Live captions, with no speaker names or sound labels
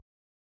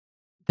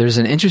There's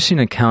an interesting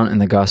account in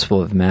the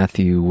Gospel of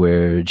Matthew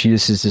where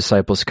Jesus'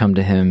 disciples come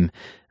to him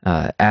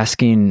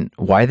asking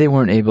why they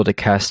weren't able to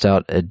cast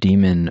out a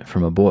demon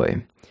from a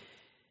boy.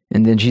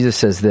 And then Jesus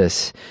says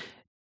this,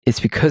 "It's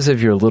because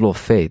of your little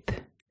faith.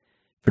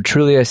 For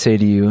truly I say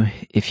to you,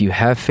 if you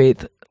have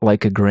faith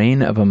like a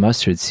grain of a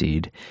mustard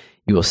seed,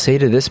 you will say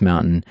to this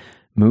mountain,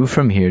 'Move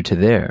from here to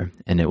there,'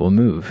 and it will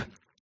move.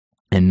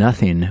 And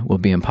nothing will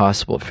be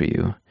impossible for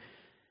you."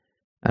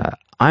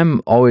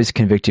 I'm always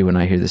convicted when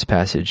I hear this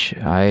passage.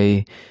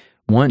 I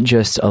want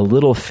just a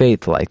little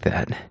faith like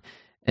that.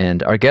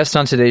 And our guest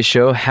on today's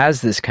show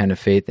has this kind of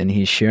faith, and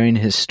he's sharing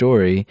his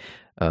story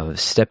of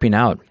stepping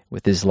out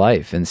with his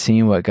life and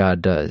seeing what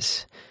God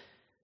does.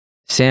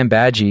 Sam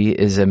Badgie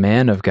is a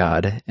man of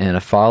God and a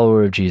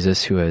follower of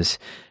Jesus who has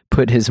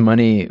put his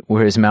money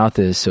where his mouth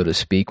is, so to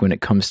speak, when it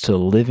comes to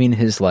living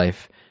his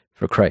life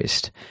for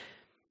Christ.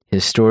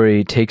 His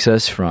story takes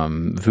us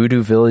from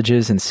voodoo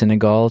villages in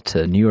Senegal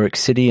to New York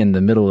City in the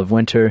middle of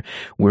winter,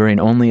 wearing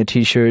only a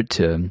t-shirt,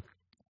 to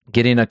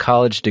getting a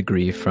college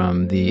degree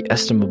from the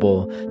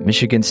estimable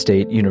Michigan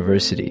State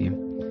University.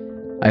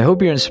 I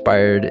hope you're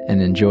inspired and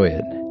enjoy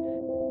it.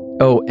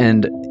 Oh,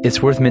 and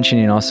it's worth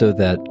mentioning also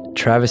that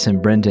Travis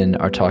and Brendan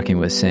are talking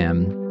with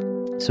Sam,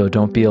 so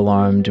don't be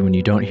alarmed when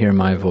you don't hear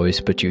my voice,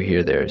 but you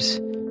hear theirs.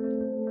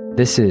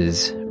 This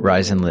is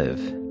Rise and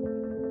Live.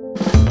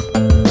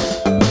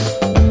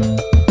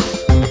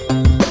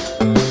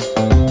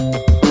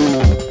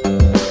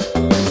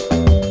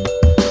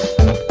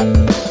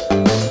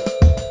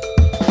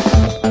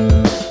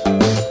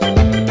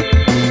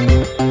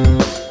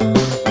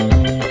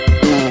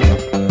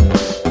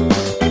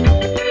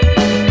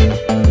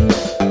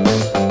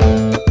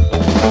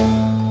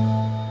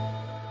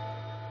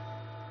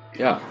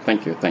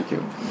 Thank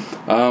you.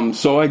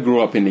 So I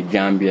grew up in the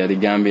Gambia. The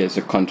Gambia is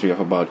a country of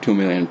about 2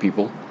 million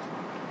people.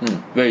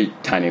 Very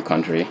tiny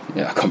country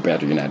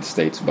compared to the United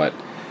States. But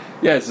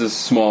yeah, it's a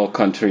small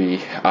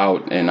country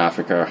out in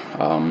Africa.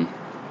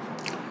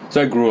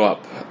 So I grew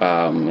up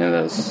in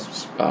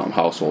this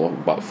household of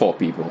about 4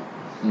 people.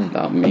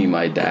 Me,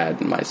 my dad,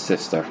 and my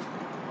sister,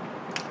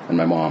 and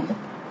my mom.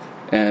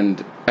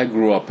 And I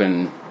grew up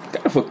in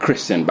kind of a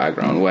Christian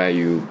background where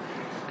you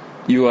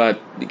are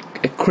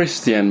a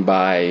Christian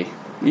by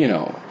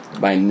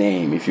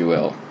name, if you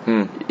will.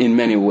 In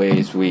many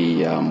ways,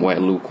 we were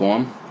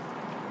lukewarm,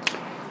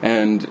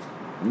 and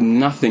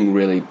nothing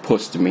really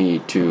pushed me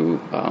to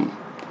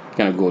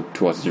kind of go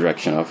towards the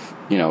direction of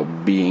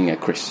being a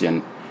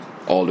Christian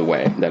all the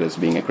way. That is,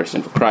 being a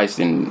Christian for Christ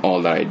in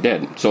all that I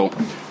did. So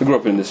I grew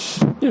up in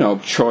this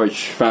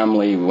church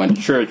family. We went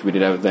to church. We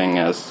did everything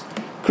as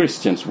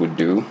Christians would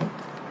do,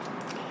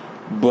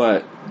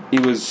 but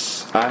it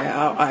was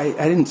I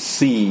didn't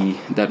see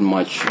that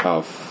much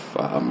of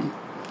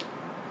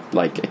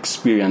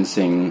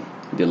experiencing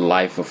the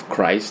life of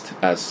Christ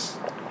as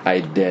I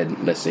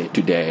did, let's say,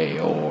 today,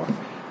 or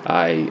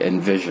I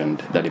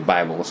envisioned that the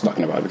Bible was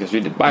talking about. Because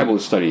we did Bible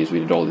studies, we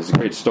did all these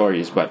great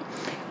stories, but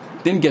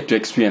didn't get to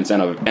experience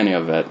any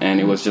of it, and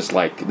it was just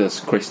like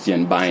this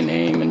Christian by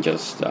name and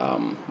just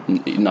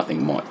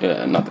nothing more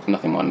than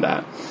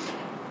that.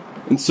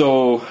 And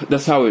so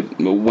that's how it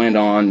went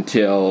on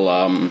till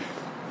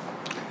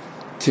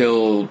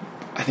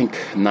I think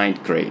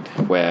 9th grade,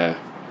 where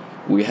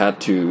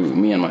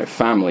me and my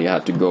family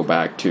had to go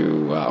back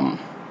to,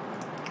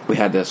 we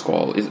had this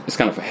called, it's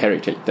kind of a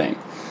heritage thing.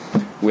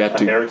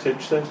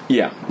 Heritage thing?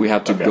 Yeah, we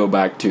had to go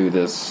back to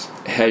this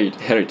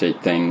heritage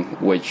thing,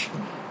 which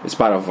is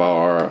part of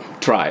our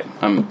tribe.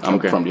 I'm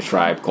from the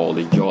tribe called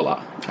the Jola,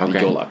 the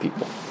Jola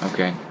people.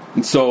 Okay.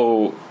 And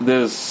so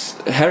this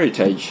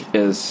heritage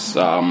is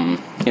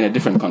in a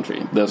different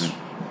country. This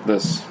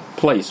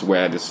place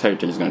where this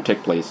heritage is going to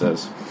take place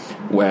is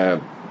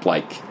where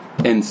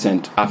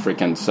ancient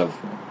Africans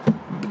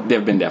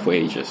they've been there for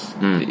ages.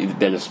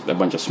 They're just a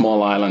bunch of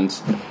small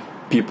islands.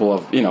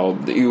 People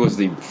it was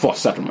the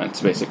first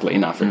settlements basically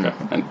in Africa,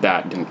 and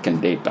that can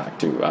date back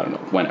to I don't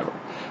know whenever.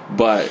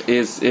 But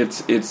it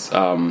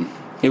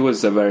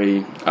was a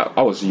very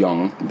I was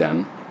young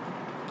then,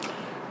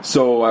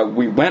 so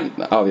we went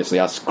obviously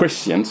as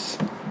Christians,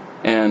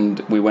 and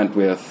we went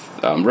with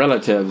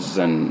relatives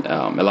and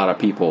a lot of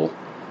people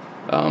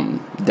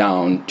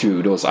down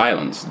to those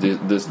islands.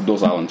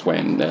 Those islands were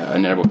in a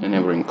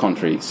neighboring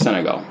country,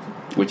 Senegal,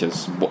 which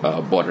is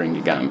bordering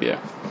the Gambia.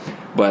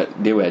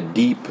 But they were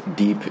deep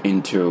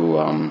into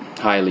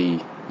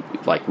highly,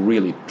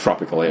 really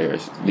tropical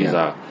areas. These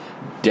are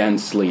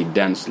densely,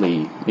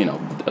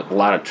 a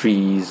lot of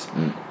trees.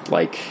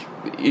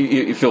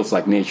 It feels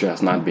like nature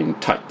has not been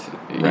touched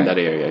in that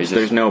area. So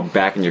there's no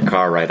backing your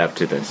car right up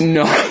to this.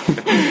 No,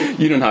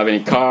 you don't have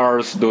any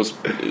cars. You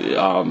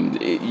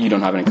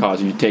don't have any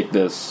cars. You take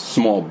this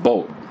small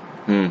boat.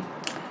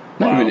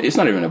 It's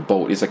not even a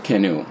boat. It's a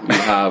canoe. You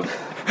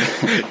have.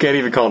 Can't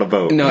even call it a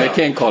boat. No, you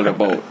can't call it a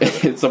boat.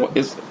 It's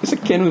a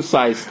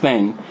canoe-sized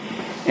thing,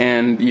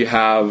 and you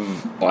have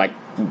like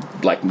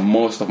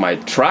most of my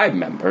tribe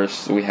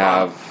members. We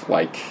have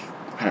I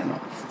don't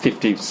know,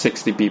 50,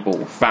 60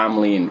 people,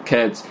 family and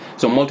kids.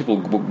 So multiple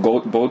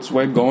boats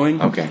were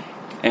going. Okay.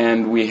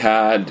 and we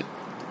had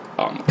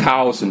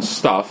cows and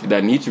stuff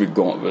that need to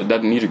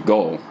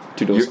go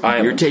to those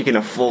islands. You're taking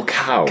a full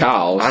cows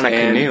on a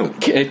canoe.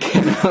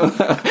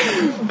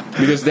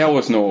 Because there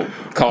was no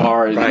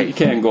car. Right. You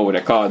can't go with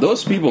a car.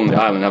 Those people on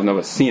the island have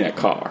never seen a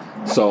car.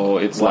 So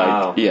it's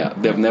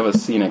they've never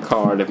seen a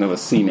car. They've never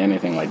seen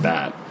anything like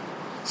that.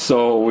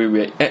 So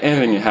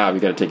anything you have, you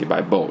got to take it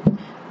by boat.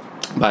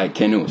 By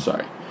canoe,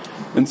 sorry.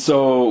 And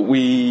so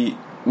we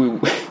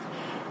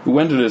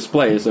went to this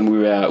place, and we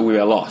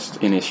were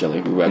lost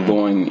initially. We were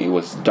going. It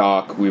was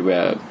dark. We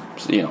were,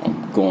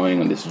 going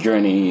on this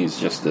journey.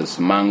 It's just this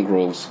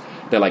mangroves.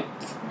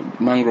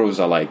 Mangroves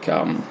are like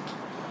kind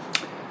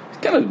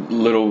of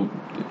little.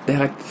 They're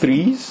like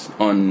trees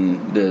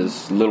on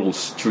these little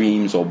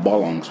streams or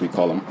bolongs, we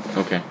call them.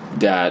 Okay.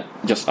 That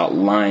just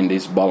outline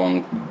this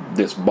bolong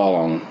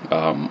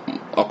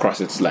across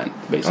its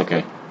length, basically.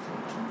 Okay.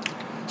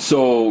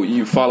 So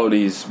you follow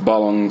these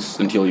bolongs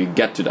until you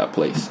get to that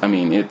place. I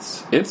mean,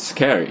 it's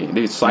scary.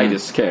 This site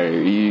is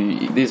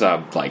scary. These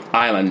are like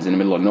islands in the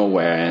middle of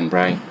nowhere, and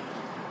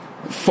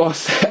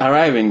first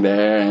arriving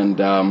there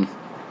and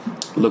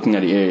looking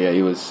at the area,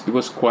 it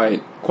was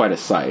quite a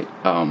sight.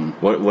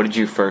 What did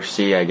you first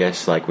see? I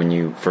guess like when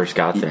you first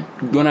got there.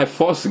 When I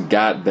first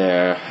got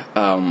there,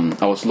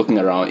 I was looking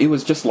around. It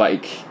was just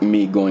like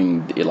me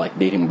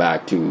dating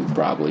back to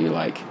probably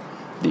like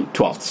the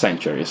 12th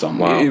century or something.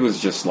 Wow. It was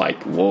just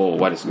like, whoa,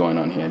 what is going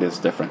on here? This is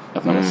different.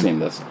 I've never seen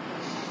this.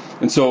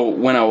 And so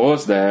when I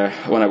was there,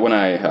 when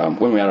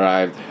we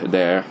arrived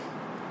there,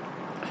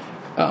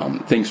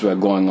 things were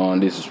going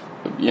on. This,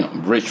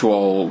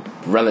 ritual,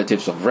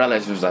 relatives of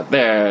relatives are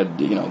there.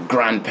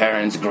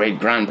 Grandparents, great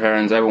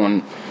grandparents,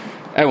 everyone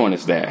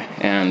is there,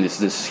 and it's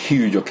this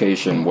huge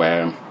occasion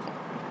where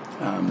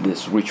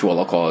this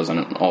ritual occurs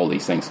and all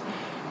these things.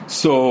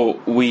 So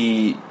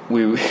we.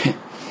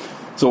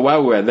 So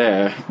while we were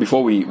there,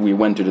 before we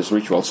went to this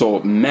ritual, so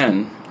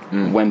men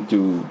went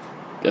to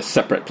a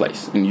separate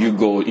place, and you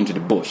go into the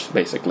bush,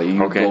 basically.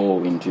 You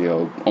go into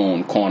your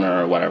own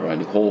corner or whatever,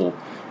 and the whole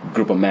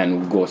group of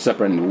men would go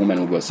separate, and the women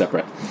would go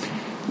separate.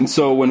 And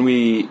so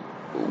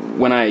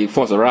when I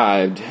first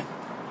arrived,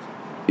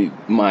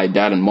 my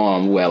dad and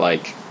mom were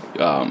like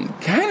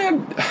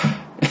kind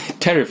of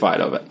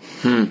terrified of it.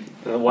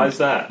 Why is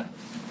that?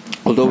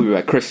 Although we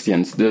were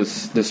Christians,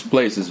 this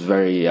place is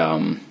very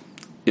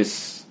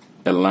is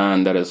a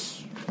land that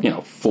is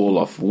full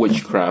of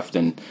witchcraft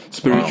and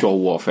spiritual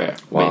warfare,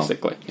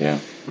 basically. Yeah.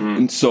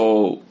 And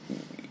so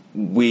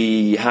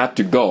we had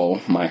to go.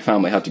 My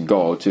family had to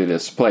go to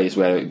this place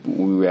where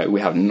we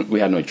had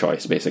no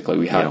choice. Basically,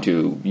 we had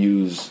to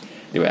use.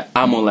 There were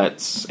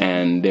amulets,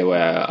 and there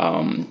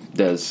were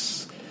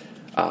there's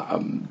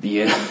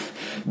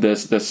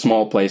this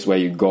small place where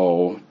you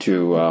go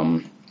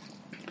to.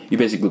 You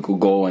basically could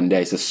go, and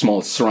there's a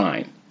small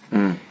shrine,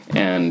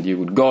 and you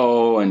would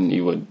go, and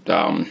you would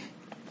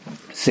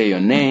say your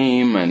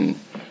name, and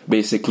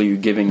basically you're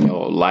giving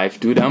your life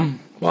to them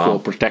for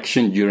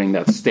protection during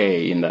that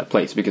stay in that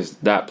place, because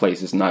that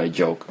place is not a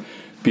joke.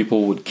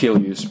 People would kill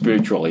you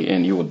spiritually,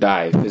 and you would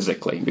die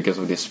physically because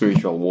of the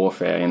spiritual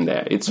warfare in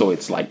there. It's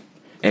like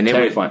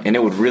terrifying.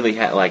 It would really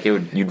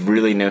you'd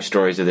really know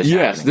stories of this.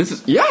 Yes,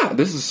 happening.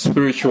 this is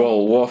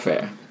spiritual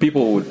warfare.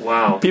 People in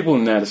the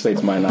United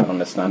States might not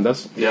understand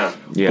this. Yeah.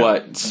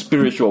 But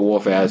spiritual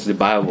warfare, as the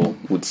Bible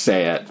would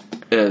say it,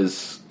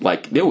 is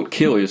like they would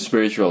kill you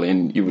spiritually,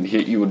 and you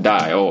would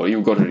die, or you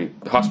would go to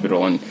the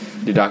hospital and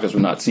the doctors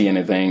would not see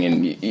anything,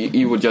 and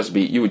you would just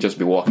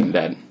be walking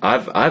dead.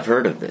 I've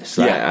heard of this.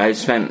 Yeah, I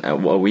spent a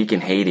week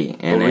in Haiti,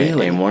 and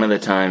and one of the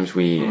times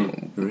we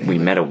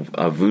met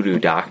a voodoo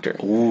doctor.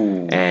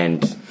 Ooh.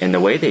 and the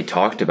way they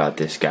talked about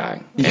this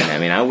guy, and I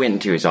mean, I went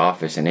into his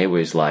office, and it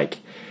was like,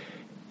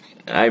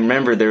 I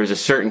remember there was a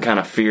certain kind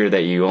of fear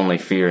that you only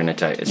fear in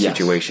a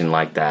situation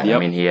like that. Yep. I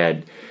mean, he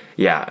had.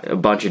 Yeah, a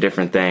bunch of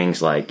different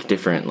things, like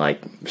different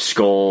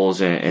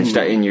skulls and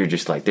stuff, and you're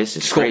just like, this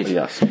is crazy.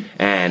 Yes.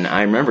 And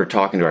I remember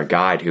talking to our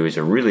guide, who is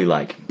a really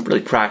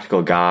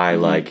practical guy,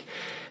 and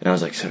I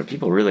was like, so do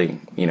people really,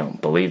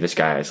 believe this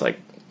guy has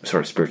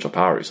sort of spiritual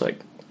power? He's like,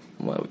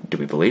 well, do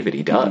we believe it?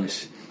 He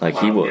does.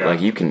 He will,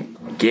 you can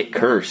get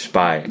cursed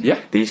by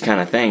these kind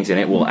of things, and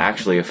it will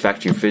actually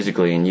affect you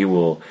physically, and you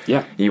will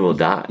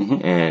die.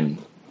 And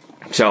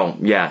so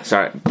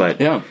so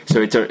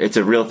it's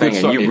a real thing,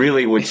 and you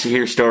really would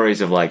hear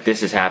stories of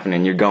this is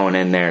happening. You're going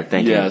in there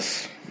thinking,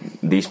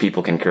 these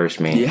people can curse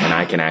me, and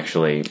I can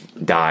actually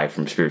die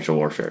from spiritual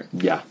warfare.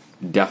 Yeah,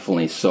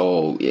 definitely.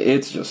 So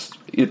it's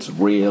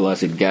real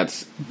as it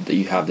gets.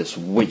 You have this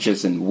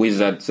witches and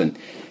wizards, and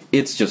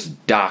it's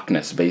just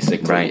darkness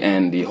basically, right.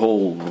 And the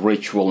whole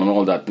ritual and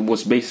all that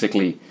was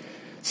basically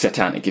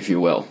satanic, if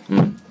you will.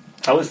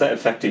 How was that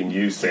affecting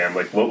you, Sam?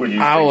 What were you thinking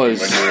when you were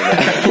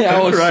there?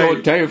 I was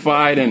so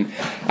terrified, and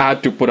I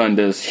had to put on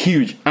this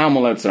huge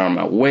amulets around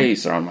my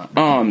waist, around my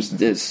arms,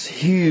 this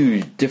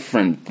huge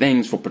different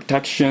things for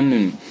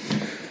protection,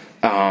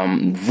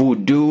 and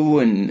voodoo,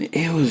 and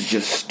it was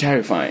just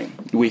terrifying.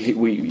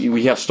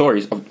 We have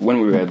stories of when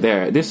we were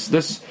there.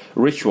 This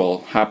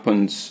ritual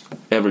happens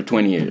every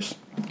 20 years,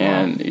 and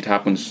and it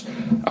happens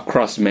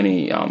across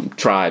many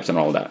tribes and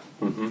all that.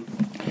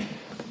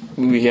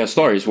 We hear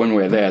stories when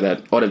we're there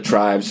that other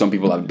tribes, some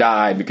people have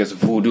died because of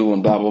voodoo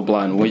and blah blah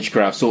blah and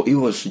witchcraft. So it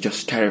was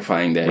just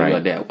terrifying that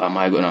you're there. Am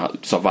I gonna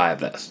survive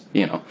this?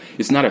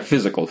 It's not a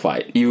physical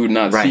fight. You would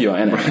not see your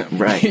enemy.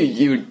 Right.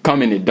 You would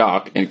come in the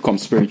dark and come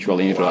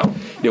spiritually.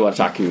 They will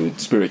attack you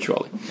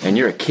spiritually. And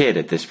you're a kid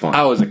at this point.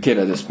 I was a kid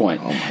at this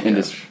point in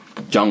this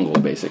jungle,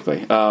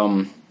 basically.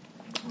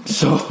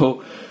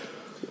 So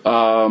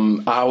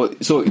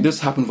this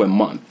happened for a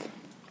month.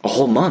 A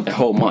whole month? A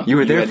whole month. You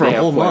were there for a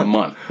whole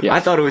month? Yes.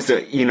 I thought it was,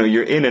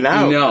 you're in and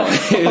out. No,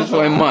 it was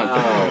for a month.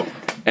 Wow.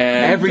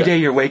 And every day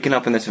you're waking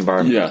up in this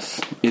environment?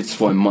 Yes, it's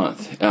for a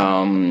month.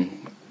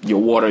 Your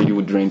water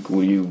you drink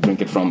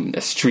it from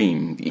a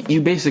stream.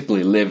 You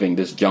basically living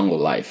this jungle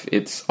life.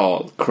 It's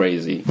all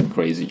crazy,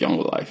 crazy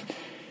jungle life.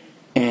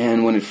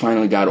 And when it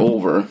finally got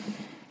over,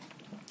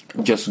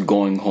 just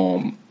going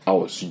home, I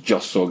was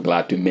just so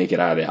glad to make it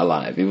out of there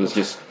alive. It was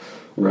just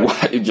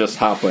what it just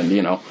happened,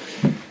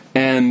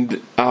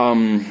 And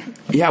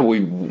we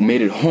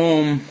made it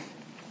home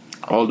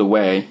all the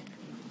way,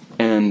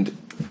 and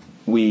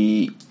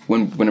when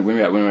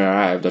we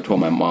arrived, I told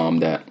my mom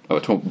that, I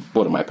told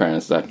both of my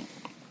parents that,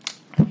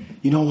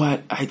 you know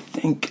what, I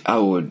think I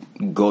would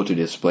go to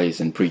this place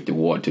and preach the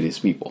word to these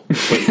people.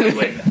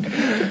 Wait.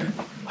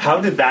 How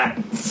did that?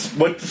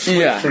 What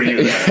switched for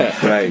you?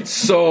 Right.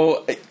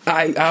 So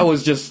I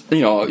was just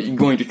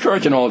going to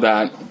church and all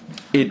that.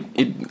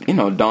 It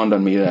dawned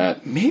on me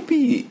that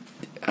maybe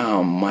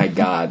my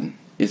God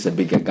is a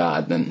bigger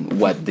God than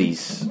what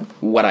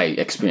I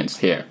experienced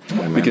here.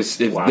 Amen. Because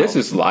if this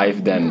is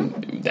life,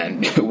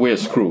 then we're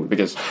screwed.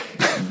 Because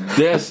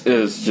this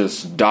is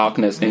just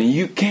darkness, and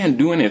you can't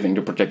do anything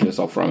to protect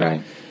yourself from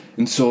it.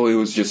 And so it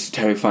was just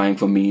terrifying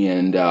for me.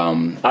 And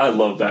I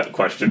love that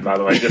question, by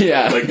the way. Just,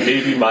 like,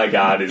 maybe my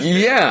God is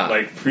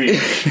like,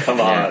 preach.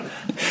 Come on.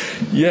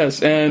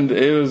 Yes, and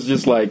it was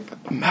just like,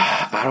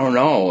 I don't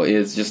know.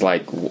 It's just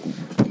like,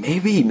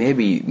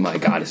 maybe my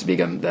God is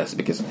bigger than this.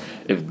 Because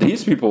if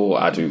these people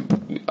are to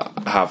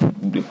have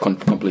the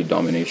complete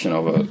domination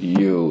over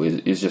you,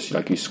 it's just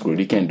like you're screwed.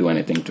 You can't do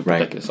anything to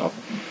protect yourself.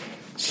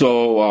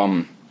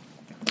 So,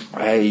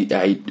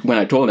 when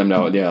I told them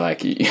that, they're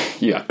like,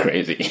 "You are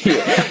crazy.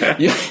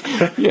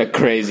 You're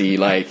crazy."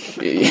 Like,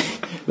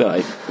 they're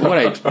like,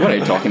 "What are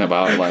you talking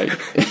about?" Like,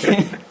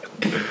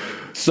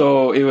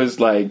 so it was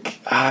like,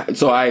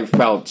 so I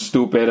felt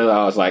stupid, and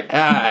I was like,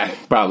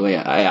 probably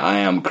I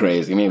am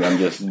crazy. Maybe I'm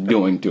just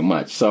doing too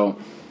much. So,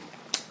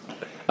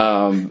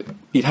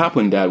 it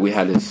happened that we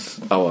had this.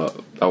 Our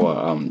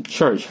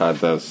church had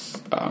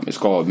this. It's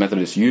called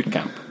Methodist Youth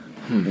Camp,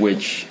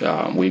 which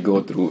we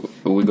go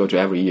to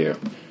every year.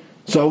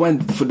 So I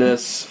went for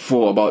this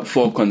for about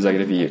 4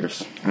 consecutive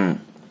years.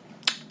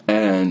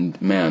 And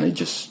man, it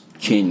just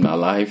changed my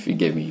life. It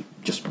gave me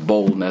just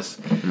boldness.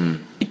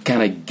 It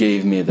kind of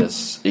gave me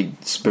this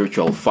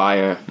spiritual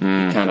fire.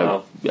 It kind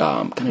of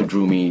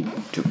drew me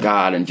to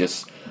God and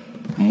just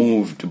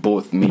moved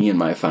both me and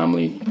my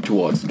family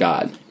towards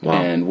God. Wow.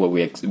 And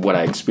what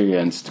I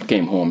experienced,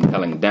 came home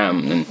telling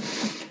them, and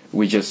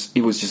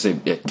it was just a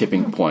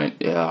tipping point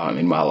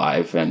in my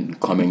life, and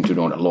coming to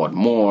know the Lord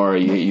more.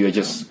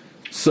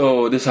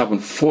 So this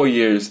happened 4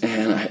 years,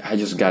 and I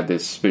just got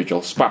this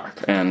spiritual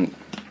spark. And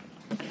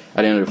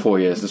at the end of the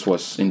 4 years, this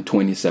was in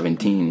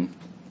 2017,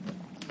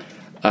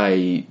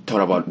 I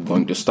thought about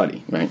going to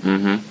study, right?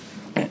 Mm-hmm.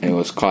 And it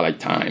was college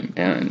time,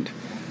 and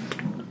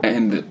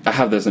I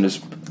have this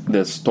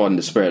thought in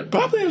the spirit,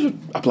 probably I should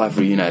apply for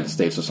the United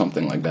States or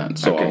something like that.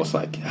 So I was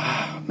like,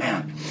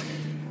 man.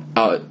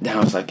 Then I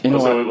was like,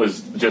 what? So it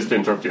was, just to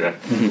interrupt you there,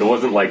 it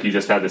wasn't like you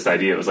just had this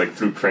idea, it was like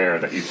through prayer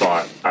that you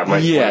thought, I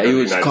might it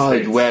was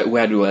college,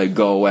 where do I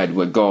go, where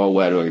do I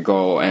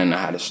go, and I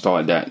had to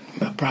start that,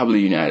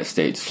 probably United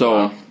States.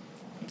 So,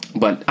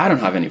 but I don't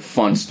have any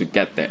funds to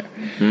get there.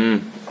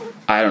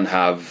 I don't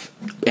have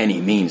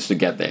any means to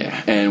get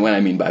there. And when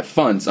I mean by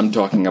funds, I'm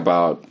talking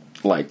about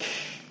like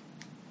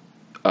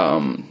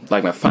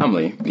my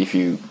family. If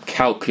you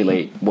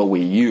calculate what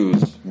we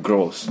use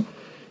gross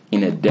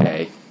in a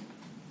day,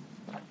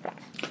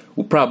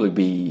 will probably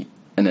be,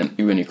 and then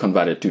when you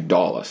convert it to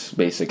dollars,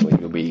 basically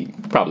it'll be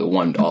probably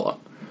 $1.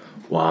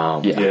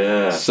 Wow.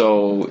 Yeah.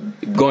 So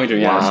going to the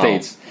United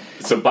States.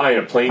 So buying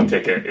a plane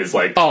ticket is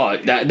like,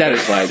 that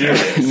is like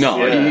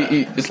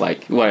it's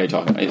like, what are you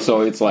talking about?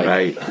 So it's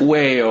like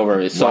way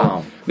over.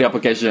 So the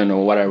application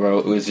or whatever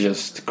was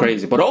just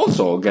crazy. But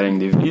also getting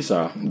the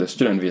visa, the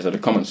student visa to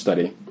come and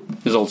study,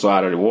 is also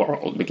out of the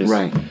world, because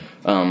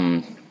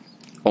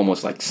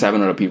almost like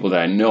 7 other people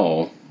that I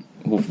know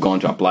who've gone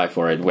to apply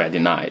for it were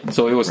denied.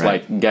 So it was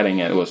like getting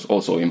it was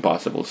also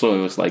impossible. So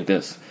it was like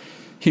this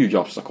huge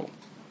obstacle.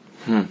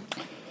 So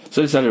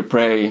I decided to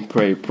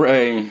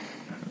pray.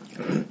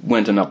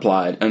 Went and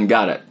applied and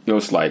got it. It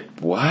was like,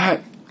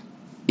 what?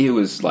 It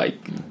was like,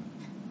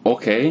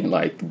 okay,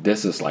 like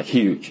this is like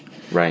huge.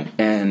 Right.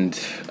 And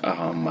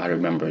I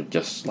remember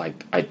just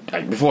like, I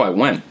before I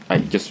went, I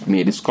just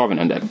made this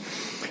covenant that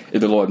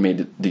if the Lord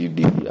made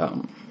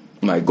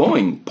my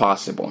going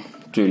possible,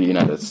 to the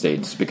United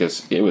States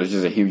because it was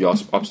just a huge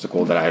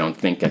obstacle that I don't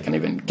think I can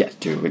even get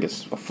to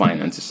because of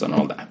finances and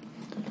all that.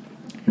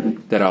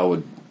 That I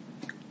would,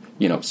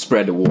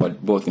 spread the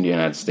word both in the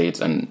United States,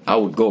 and I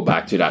would go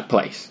back to that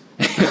place.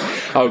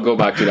 I would go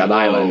back to that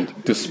island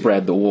to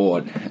spread the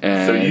word.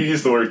 And so you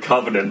use the word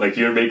covenant, like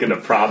you're making a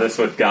promise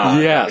with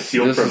God. Yes,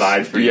 He'll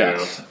provide for you.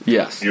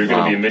 Yes, you're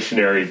going to be a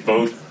missionary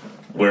both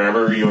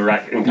wherever you were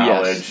at in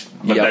college,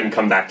 but then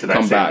come back to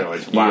that same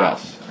village. Wow.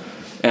 Yes.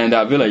 And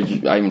that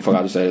village, I even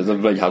forgot to say, the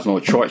village has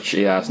no church.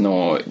 It has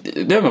no.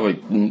 They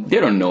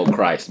don't know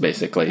Christ,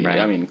 basically. Right.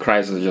 I mean,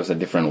 Christ is just a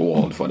different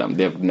world for them.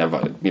 They've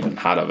never even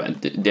heard of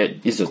it.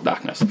 It's just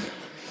darkness.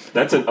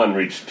 That's an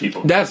unreached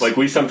people. That's like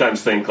we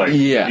sometimes think like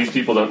these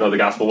people don't know the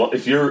gospel. Well,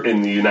 if you're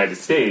in the United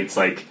States,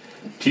 like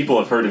people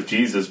have heard of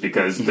Jesus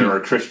because there are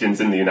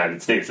Christians in the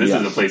United States. This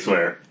is a place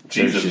where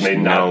Jesus may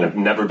not have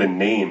never been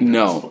named.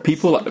 No,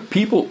 people.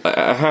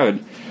 I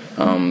heard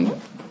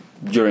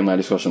during my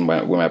discussion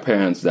with my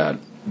parents that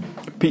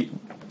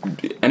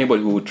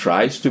anybody who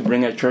tries to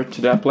bring a church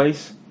to that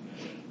place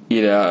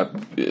either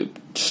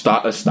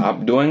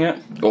stop doing it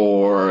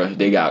or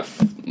they got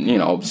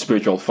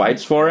spiritual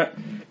fights for it.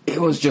 It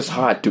was just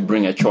hard to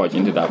bring a church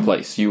into that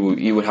place. You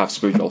would have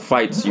spiritual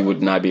fights. You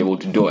would not be able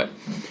to do it.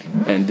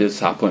 And this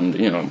happened,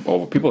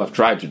 or people have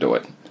tried to do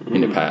it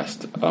in the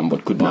past,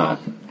 but could not.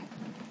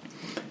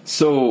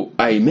 So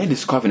I made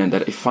this covenant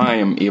that if I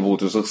am able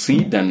to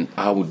succeed, then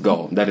I would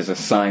go. That is a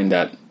sign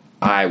that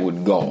I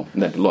would go,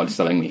 that the Lord is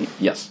telling me,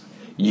 yes,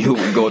 you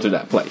would go to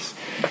that place.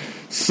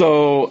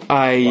 So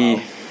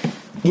I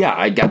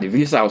got the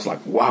visa. I was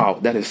like, wow,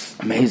 that is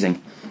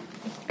amazing.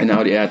 And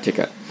now the air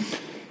ticket.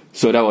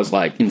 So that was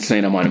like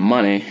insane amount of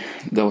money.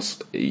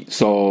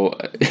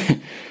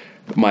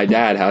 My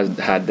dad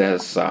had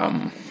this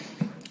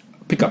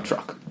pickup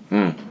truck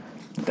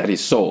that he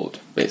sold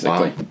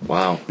basically.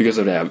 Wow. Because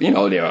of that, they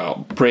were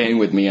praying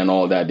with me and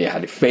all that. They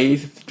had the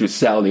faith to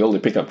sell the only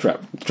pickup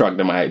truck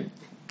that my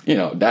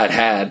dad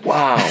had.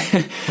 Wow.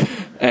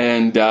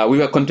 And we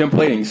were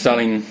contemplating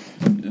selling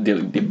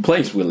the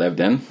place we lived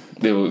in.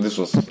 This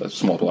was a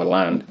small plot of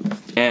land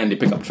and the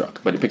pickup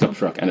truck, but the pickup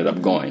truck ended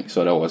up going.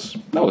 So that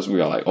was we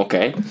were like,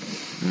 okay.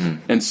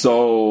 And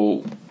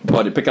so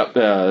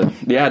the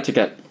air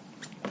ticket,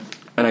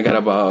 and I got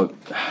about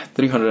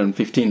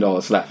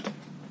 $315 left.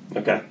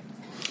 Okay.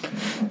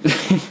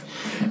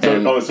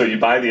 So you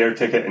buy the air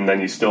ticket and then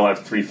you still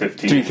have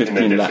 $315 in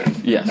addition.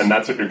 Left. Yes. And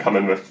that's what you're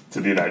coming with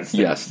to the United States.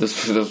 Yes.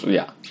 This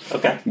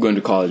Okay. I'm going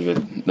to college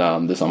with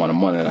this amount of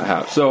money that I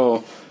have.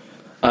 So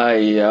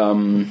I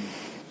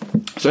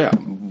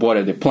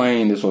boarded the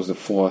plane. This was the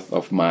 4th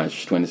of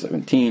March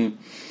 2017.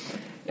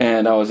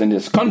 And I was in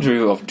this country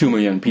of 2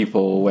 million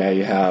people where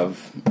you have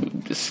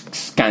this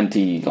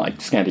scanty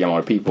amount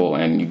of people,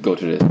 and you go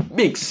to the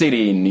big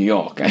city in New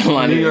York.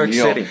 New York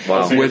City.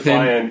 Wow. So you're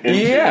flying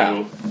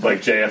into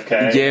like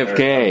JFK?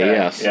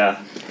 Yes.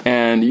 Yeah.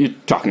 And you're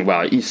talking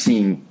about, you're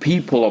seeing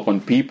people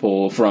upon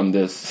people from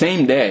the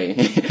same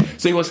day.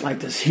 So it was like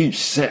this huge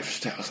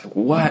shift. I was like,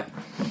 what?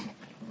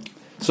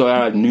 So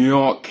at New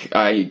York,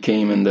 I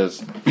came in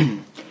this.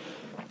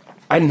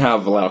 I didn't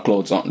have a lot of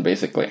clothes on,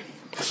 basically.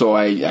 So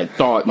I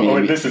thought maybe.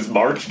 Oh, this is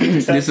March?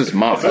 This is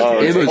March.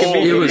 It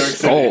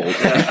was cold.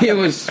 It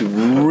was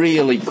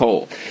really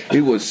cold.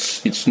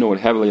 It snowed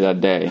heavily that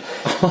day.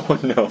 Oh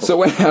no! So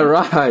when I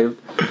arrived,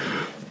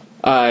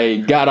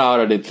 I got out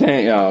of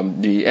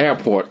the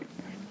airport.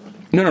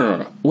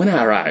 No. When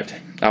I arrived,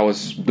 I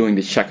was doing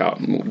the checkout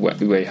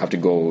where you have to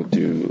go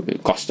to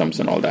customs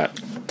and all that,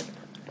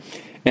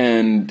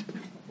 and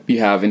you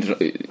have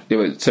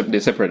they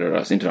separated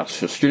us: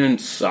 international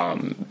students,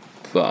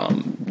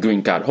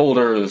 green card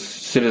holders,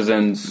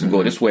 citizens.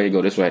 Go this way,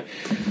 go this way.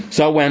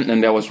 So I went,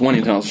 and there was one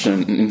international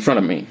student in front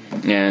of me,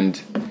 and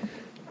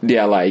they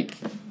are like,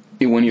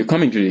 when you're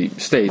coming to the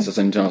States as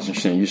an international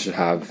student, you should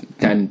have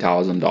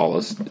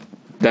 $10,000.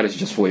 That is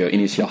just for your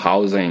initial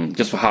housing,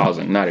 just for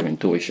housing, not even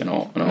tuition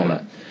and all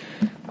that.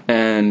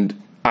 And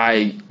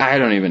I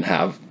don't even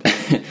have.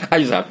 I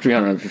just have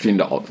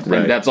 $315.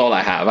 Right. And that's all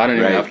I have. I don't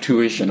even have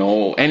tuition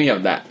or any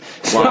of that.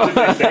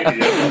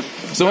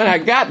 So when I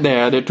got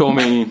there, they told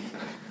me,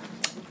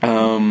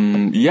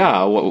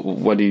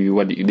 what do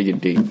you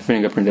they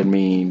fingerprinted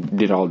me,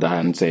 did all that,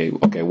 and say,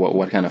 okay,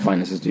 what kind of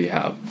finances do you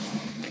have?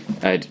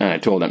 And I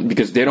told them,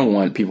 because they don't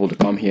want people to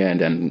come here and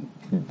then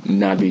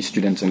not be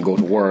students and go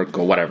to work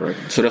or whatever.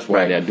 So that's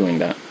why they're doing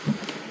that.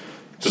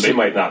 So they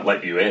might not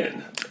let you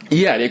in.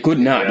 Yeah, they could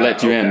not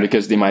let you in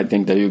because they might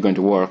think that you're going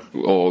to work,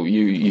 or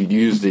you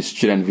use this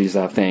student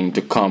visa thing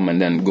to come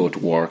and then go to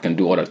work and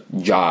do other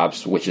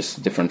jobs, which is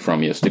different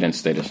from your student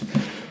status.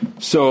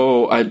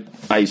 So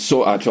I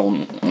showed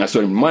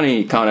him money.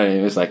 He counted it.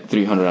 It was like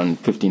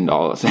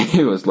 $315.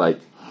 He was like,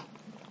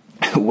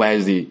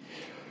 "Where's the?"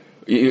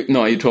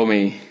 No, he told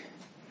me.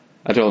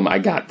 I told him I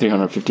got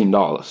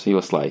 $315. He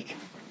was like,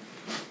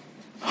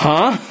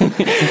 "Huh?"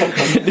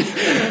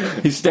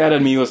 He stared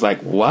at me. He was like,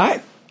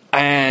 "What?"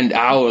 And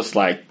I was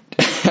like,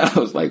 I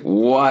was like,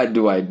 what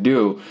do I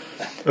do?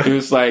 It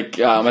was like,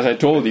 as I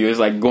told you, it's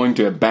like going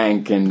to a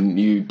bank and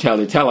you tell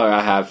the teller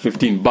I have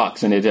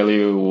 $15 and they tell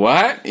you,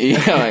 what?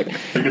 Yeah, like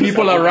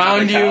people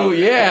around you,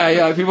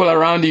 people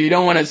around you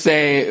don't want to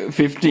say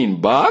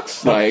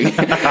 $15. Like,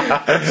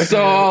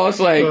 so I was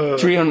like,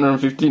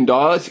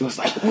 $315. He was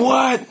like,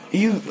 what?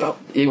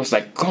 It was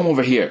like, come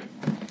over here.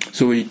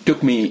 So he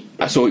took me.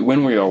 So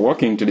when we were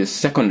walking to this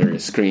secondary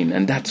screen,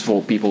 and that's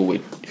for people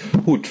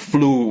who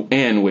flew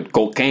in with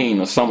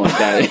cocaine or something like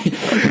that.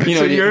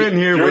 So you're in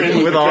here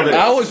with all this.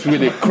 I was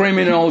with the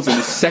criminals in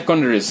the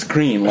secondary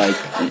screen. Like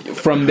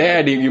from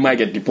there, you might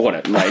get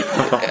deported. Like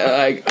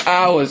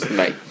I was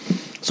like.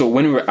 So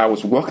when I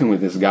was walking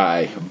with this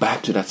guy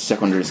back to that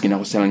secondary screen, I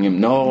was telling him,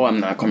 no, I'm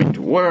not coming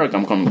to work.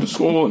 I'm coming to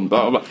school and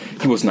blah blah blah.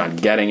 He was not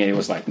getting it. He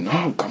was like,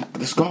 no, come,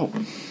 let's go.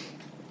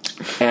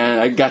 And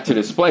I got to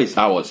this place.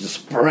 I was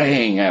just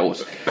praying.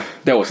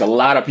 There was a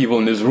lot of people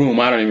in this room.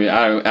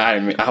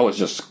 I was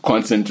just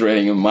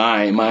concentrating on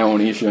my own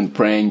issue and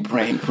praying.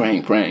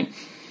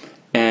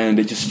 And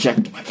they just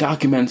checked my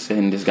documents,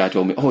 and this guy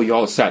told me, "Oh, you're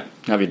all set.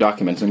 Have your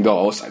documents and go."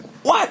 I was like,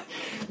 "What?"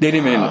 They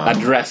didn't even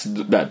address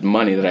that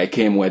money that I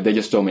came with. They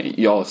just told me,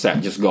 "You're all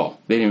set. Just go."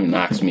 They didn't even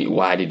ask me,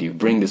 "Why did you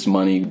bring this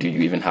money? Do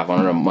you even have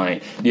other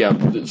money? Do you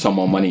have some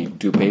more money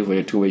to pay for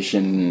your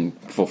tuition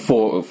for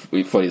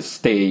your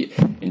stay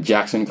in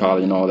Jackson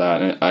College and all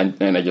that?"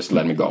 And they just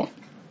let me go.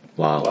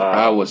 Wow.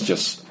 I was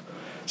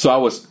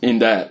in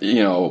that,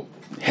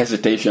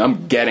 hesitation.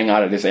 I'm getting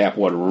out of this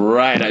airport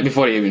right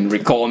before they even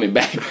recall me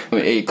back.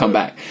 Hey, come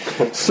back.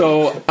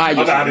 So I'm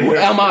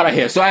out of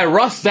here. So I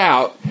rushed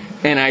out,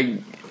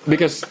 and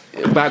because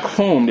back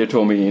home they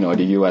told me,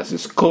 the U.S.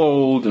 is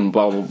cold and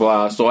blah blah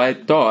blah. So I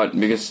thought,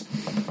 because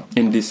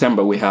in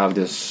December we have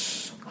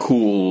this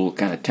cool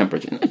kind of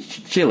temperature,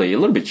 chilly, a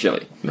little bit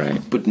chilly,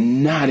 right? But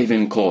not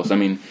even close. I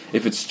mean,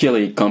 if it's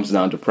chilly, it comes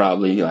down to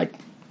probably like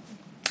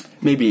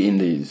maybe in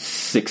the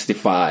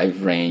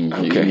 65 range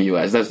in the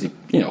U.S. That's the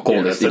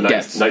coldest it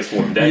gets. Nice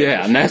warm day.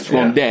 Yeah, nice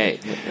warm day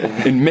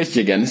in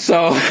Michigan.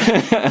 So,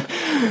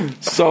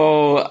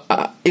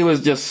 it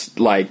was just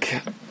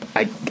like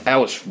I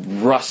was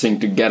rushing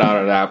to get out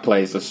of that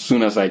place as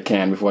soon as I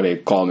can before they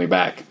call me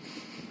back.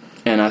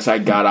 And as I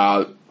got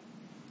out,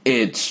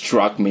 it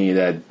struck me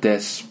that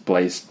this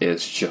place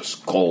is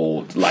just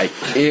cold. Like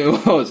it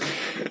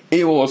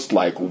was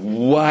like,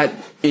 what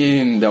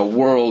in the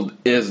world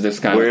is this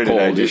kind of cold?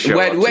 Where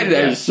did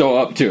I just show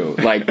up to?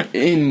 Like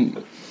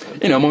in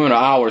a moment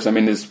of hours, I'm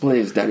in this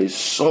place that is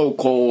so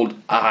cold.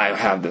 I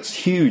have this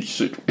huge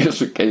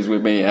suitcase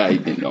with me.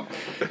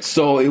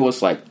 So it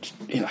was like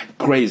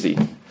crazy.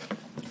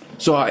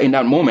 So in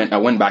that moment, I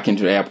went back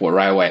into the airport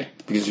right away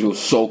because it was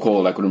so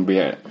cold I couldn't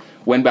bear it.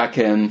 Went back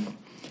in.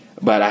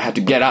 But I had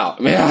to get out.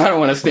 I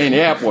don't want to stay in the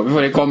airport before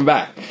they call me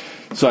back.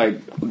 So I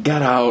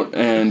got out,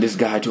 and this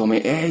guy told me,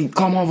 "Hey,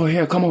 come over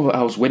here, come over."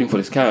 I was waiting for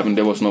this cab, and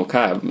there was no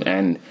cab,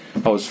 and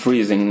I was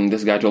freezing.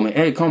 This guy told me,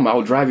 "Hey, come,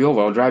 I'll drive you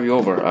over."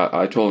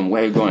 I told him,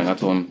 "Where are you going?" I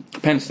told him,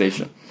 "Penn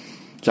Station."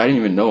 So I didn't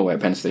even know where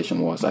Penn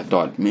Station was. I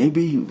thought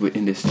maybe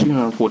in this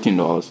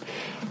 $314,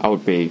 I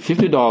would pay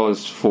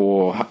 $50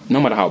 for, no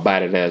matter how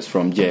bad it is,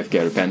 from JFK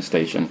to Penn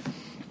Station.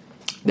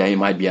 Then it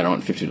might be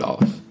around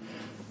 $50.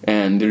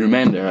 And the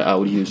remainder I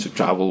would use to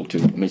travel to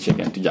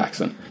Michigan, to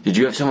Jackson. Did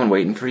you have someone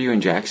waiting for you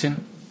in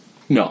Jackson?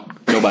 No,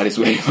 nobody's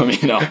waiting for me,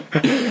 no.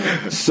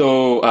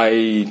 So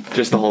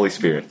just the Holy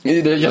Spirit.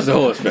 Just the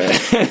Holy Spirit.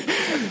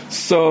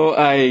 So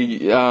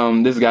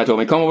this guy told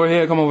me, come over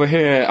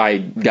here. I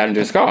got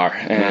into his car,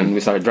 and we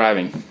started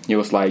driving. He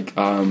was like,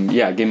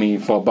 give me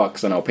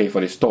 $4 and I'll pay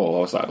for this toll. I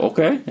was like,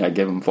 okay. I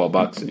gave him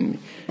 $4, and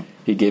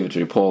he gave it to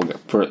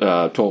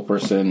the toll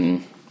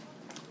person.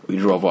 We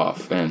drove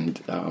off, and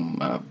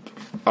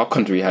our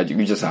country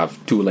we just have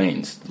 2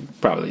 lanes,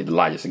 probably the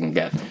largest you can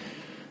get,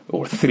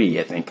 or 3,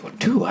 I think, or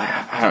 2.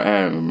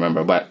 I don't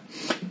remember, but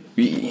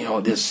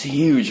this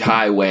huge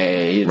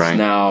highway. It's right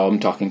now, I'm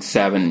talking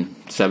 7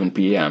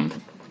 p.m.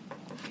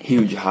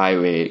 Huge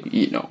highway.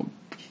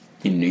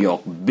 In New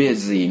York,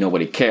 busy.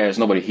 Nobody cares.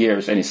 Nobody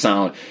hears any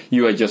sound.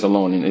 You are just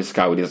alone in this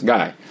car with this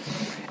guy.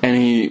 And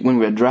when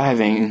we were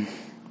driving,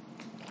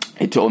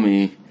 he told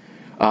me.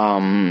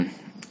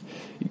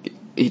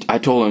 I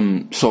told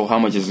him, so how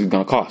much is it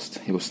going to cost?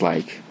 He was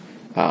like,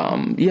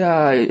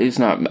 it's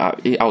not,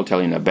 I'll tell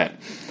you in a bit.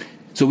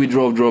 So we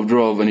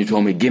drove, and he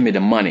told me, give me the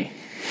money.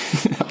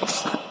 I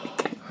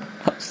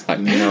was like,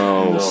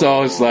 no. So I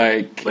was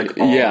like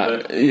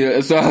yeah.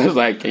 So I was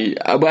like,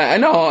 but I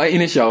know,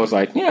 initially I was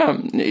like, yeah,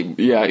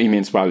 he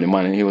means probably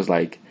money. He was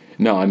like,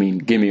 no, I mean,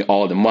 give me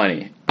all the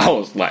money. I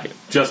was like,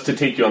 just to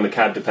take you on the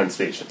cab to Penn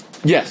Station.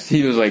 Yes,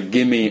 he was like,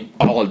 give me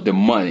all the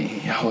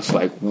money. I was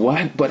like,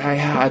 what? But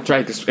I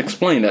tried to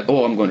explain that,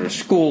 I'm going to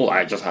school.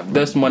 I just have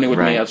this money with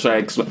me. I tried to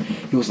explain.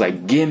 He was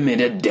like, give me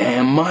the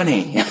damn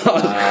money.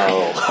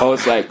 I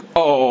was like,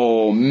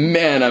 oh,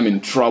 man, I'm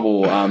in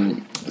trouble.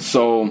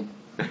 So,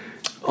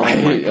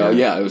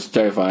 it was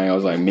terrifying. I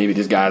was like, maybe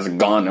this guy's a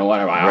gun or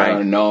whatever. I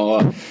don't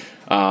know.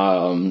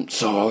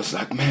 So I was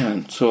like,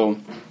 man. So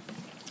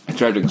I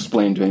tried to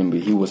explain to him, but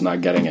he was not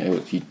getting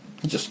it. He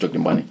He just took the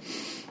money.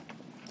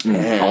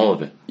 All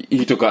of it.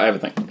 He took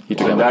everything.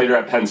 Now you're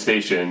at Penn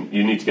Station.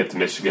 You need to get to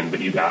Michigan,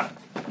 but you got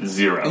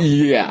zero.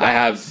 Yeah, I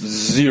have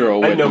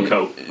zero. And no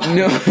coat.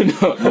 No,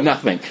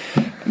 nothing.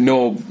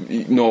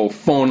 No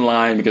phone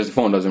line, because the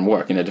phone doesn't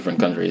work in a different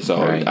country. So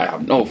I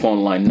have no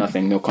phone line,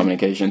 nothing, no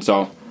communication.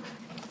 So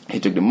he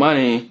took the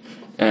money,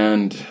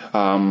 and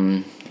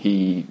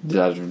he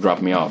decided to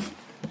drop me off.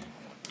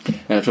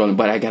 And I told him,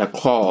 but I gotta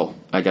call.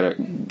 I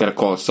gotta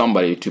call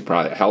somebody to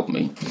probably help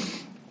me.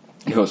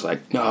 He was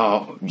like,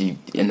 no, we,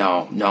 I'm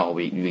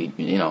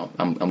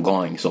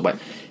going. So, but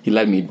he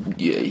let me.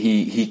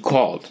 He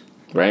called,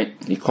 right?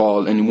 He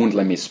called, and he wouldn't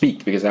let me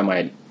speak because I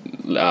might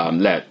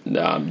let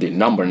the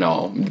number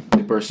know.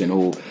 The person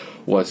who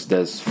was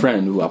this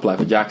friend who applied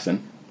for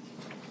Jackson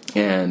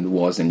and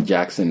was in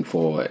Jackson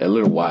for a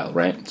little while,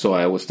 right? So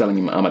I was telling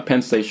him I'm at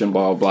Penn Station,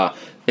 blah blah blah,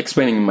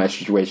 explaining my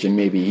situation.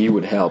 Maybe he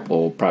would help,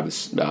 or probably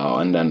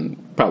and then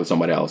probably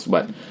somebody else,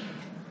 but.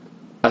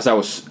 As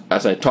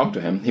I talked to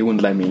him, he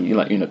wouldn't let me,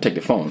 take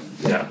the phone.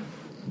 Yeah.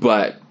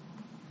 But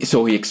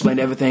so he explained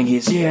everything.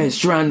 He's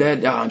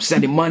stranded.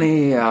 Sending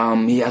money.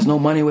 He has no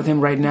money with him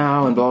right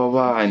now, and blah blah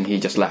blah. And he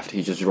just left.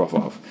 He just drove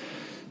off.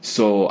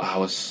 So I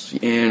was,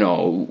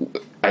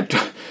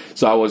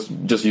 so I was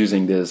just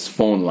using these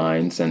phone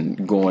lines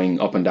and going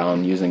up and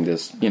down using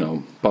this,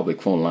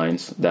 public phone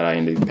lines that are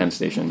in the Penn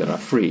Station that are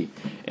free,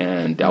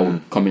 and I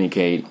would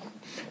communicate.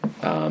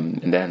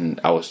 And then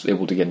I was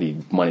able to get the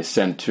money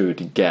sent to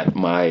get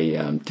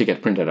my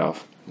ticket printed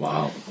off.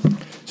 Wow.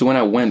 So when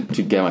I went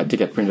to get my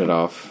ticket printed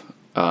off,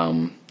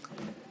 I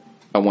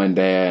went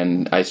there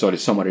and I saw the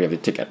summary of the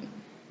ticket.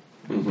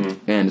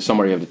 Mm-hmm. And the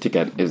summary of the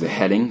ticket is a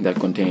heading that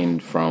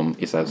contained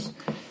it says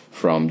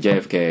from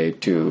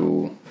JFK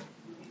to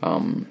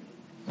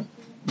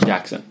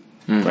Jackson,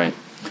 right?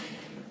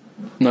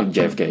 Not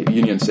JFK,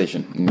 Union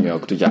Station, New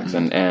York to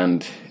Jackson.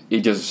 And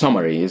it's just a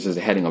summary. It's just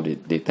the heading of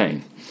the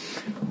thing.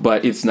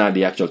 But it's not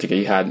the actual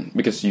ticket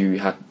because you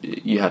had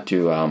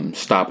to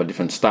stop at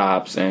different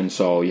stops, and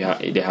so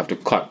they have to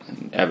cut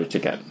every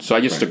ticket. So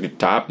I just took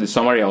the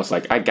summary. I was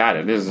like, I got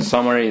it. This is the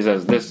summary. It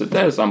says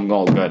this. I'm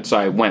all good. So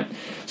I went.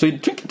 So the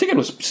ticket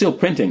was still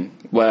printing,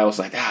 but I was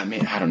like,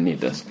 man, I don't need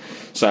this.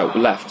 So I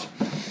left,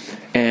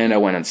 and I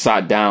went and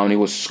sat down. It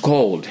was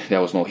cold.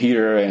 There was no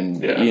heater,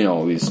 and it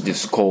was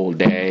this cold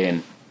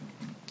day,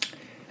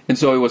 and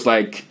so it was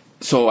like.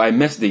 So I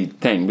missed the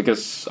thing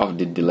because of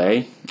the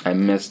delay. I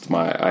missed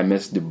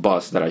the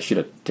bus that I should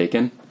have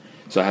taken.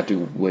 So I had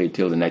to wait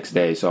till the next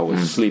day. So I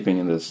was sleeping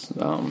in this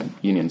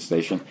Union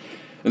Station.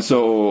 And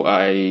so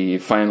I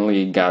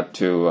finally got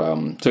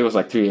to, so it was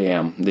like 3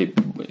 a.m. The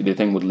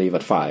thing would leave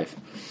at 5.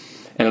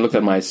 And I looked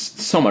at my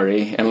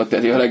summary and looked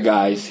at the other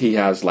guys. He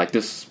has like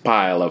this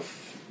pile of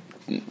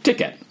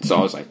ticket. So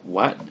I was like,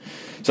 what?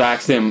 So I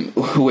asked him,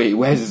 wait,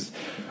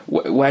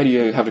 why do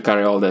you have to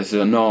carry all this? He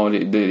said, no,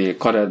 they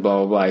cut it, blah,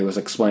 blah, blah. He was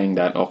explaining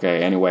that,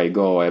 okay, anyway,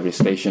 every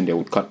station, they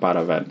would cut part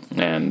of it.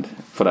 And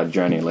for that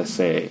journey, let's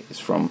say it's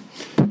from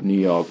New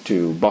York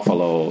to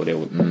Buffalo, they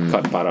would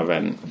cut part of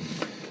it.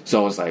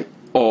 So I was like,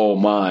 oh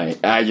my,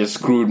 I just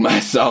screwed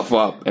myself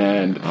up.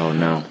 And oh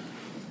no.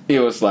 It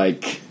was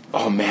like,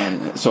 oh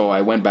man. So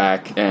I went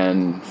back,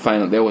 and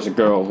finally there was a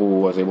girl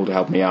who was able to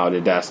help me out at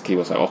the desk. He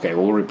was like, okay,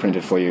 we'll reprint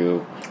it for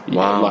you.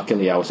 Wow.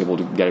 Luckily, I was able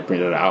to get it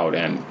printed out,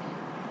 and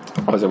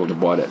I was able to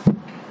bought it.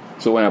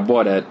 So when I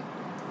bought it,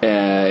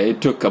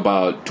 it took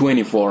about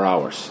 24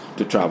 hours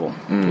to travel.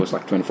 It was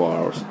like 24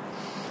 hours.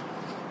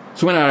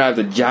 So when I arrived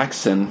at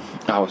Jackson,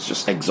 I was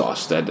just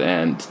exhausted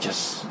and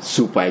just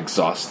super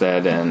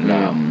exhausted.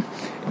 And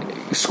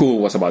school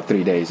was about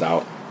 3 days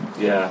out.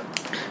 Yeah.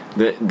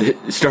 The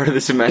start of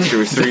the semester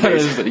was 3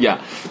 days.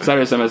 Start of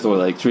the semester was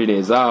like 3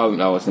 days out.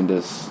 I was in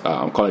this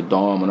college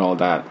dorm and all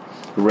that,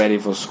 ready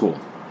for school.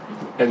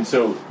 And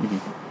so,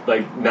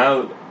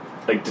 now...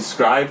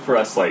 describe for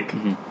us,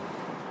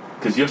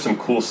 because you have some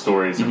cool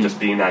stories of just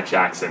being at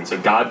Jackson. So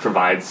God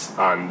provides,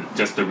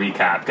 just to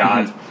recap,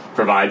 God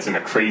provides in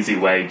a crazy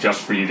way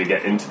just for you to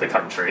get into the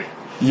country.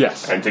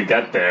 Yes. And to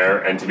get there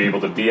and to be able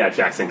to be at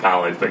Jackson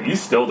College, but you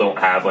still don't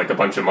have, a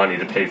bunch of money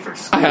to pay for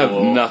school. I have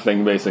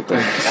nothing,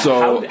 basically.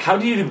 So how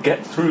do you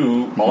get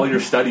through all your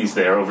studies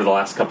there over the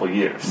last couple of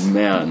years?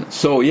 Man.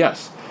 So,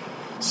 yes.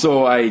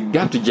 So I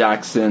got to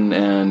Jackson,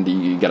 and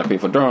you got to pay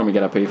for dorm, you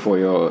got to pay for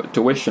your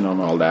tuition and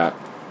all that.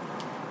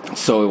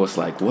 So it was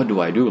like, what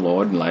do I do,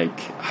 Lord? I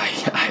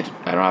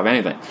don't have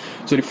anything.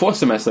 So the first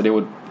semester, they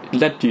would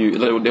let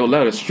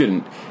a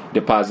student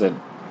deposit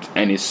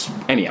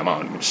any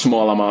amount,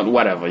 small amount,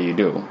 whatever you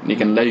do. They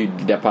can let you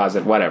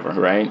deposit whatever,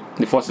 right?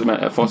 The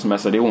first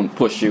semester, they won't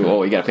push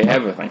you, you got to pay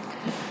everything.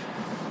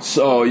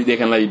 So they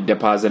can let you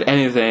deposit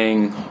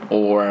anything,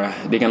 or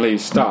they can let you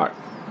start.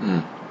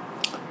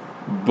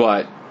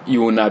 But you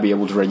will not be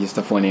able to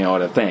register for any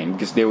other thing,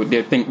 because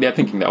they're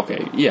thinking that,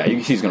 okay, yeah,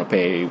 he's going to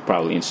pay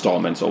probably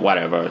installments or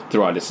whatever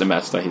throughout the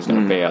semester. He's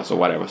going to pay us or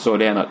whatever. So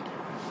they're not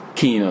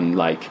keen on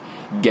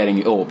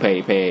getting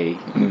pay.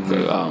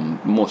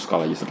 Most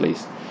colleges at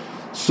least.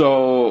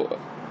 So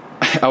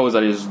I was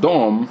at his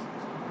dorm,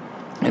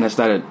 and I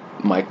started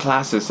my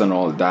classes and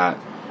all that,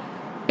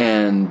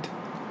 and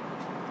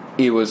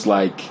it was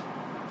like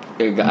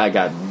I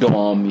got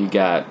dorm, you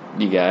got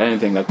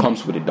anything that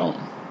comes with a dorm,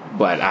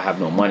 but I have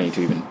no money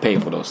to even pay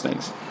for those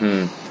things.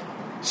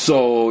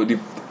 So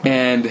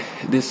and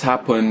this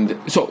happened.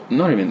 So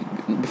not even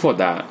before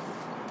that.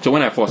 So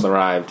when I first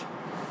arrived,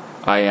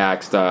 I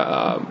asked.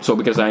 So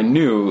because I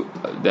knew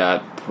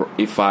that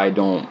if I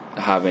don't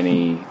have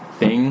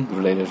anything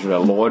related to the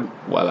Lord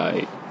while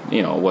I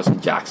was in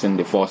Jackson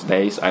the first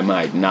days, I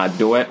might not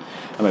do it.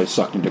 I might be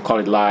sucked into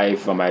college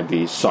life. I might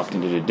be sucked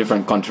into a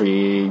different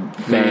country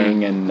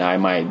thing, and I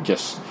might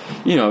just,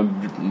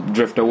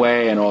 drift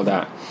away and all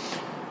that.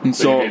 And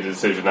so you made the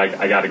decision.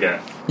 I got to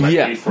get my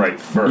faith right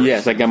first.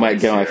 Yes, I got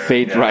my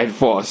faith right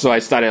first. So I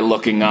started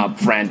looking up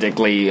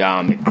frantically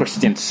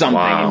Christian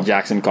something in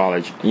Jackson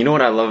College. You know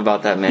what I love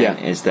about that, man,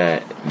 is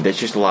that there's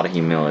just a lot of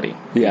humility.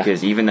 Yeah.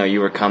 Because even though you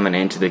were coming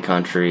into the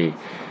country,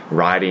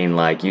 riding,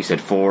 like you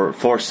said,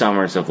 four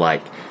summers of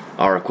like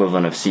our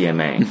equivalent of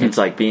CMA. It's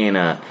like being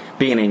in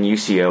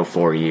UCO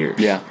 4 years.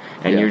 Yeah.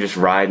 And you're just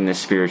riding this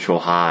spiritual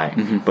high.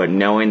 But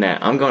knowing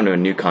that I'm going to a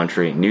new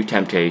country, new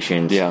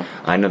temptations. Yeah.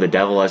 I know the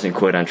devil hasn't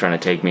quit on trying to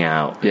take me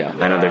out. Yeah.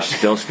 I know there's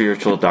still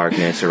spiritual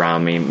darkness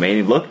around me. It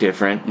may look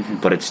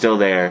different, but it's still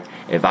there.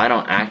 If I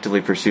don't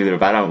actively pursue it,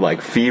 if I don't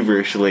like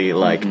feverishly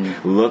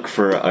look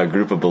for a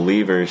group of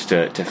believers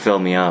to fill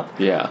me up,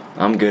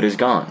 I'm good as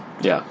gone.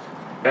 Yeah.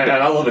 And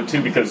I love it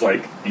too because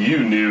like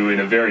you knew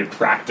in a very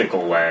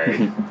practical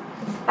way,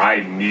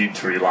 I need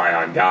to rely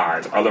on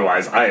God.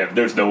 Otherwise,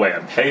 there's no way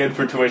I'm paying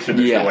for tuition.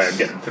 There's no way I'm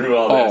getting through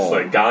all this.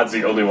 Like God's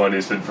the only one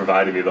who's been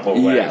providing me the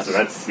whole way. Yes. So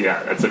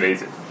that's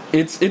amazing.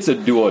 It's a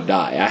do or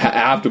die. I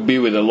have to be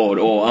with the Lord,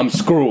 or I'm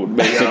screwed.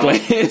 Basically,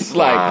 it's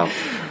like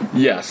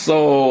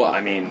So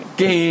I mean,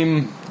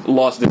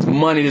 lost this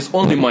money, this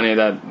only money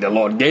that the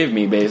Lord gave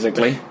me,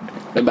 basically,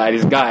 by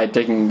this guy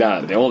taking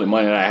the only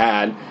money that I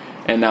had.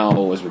 And now I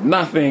was with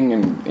nothing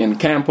in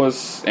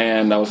campus,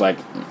 and I was like,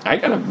 I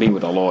gotta be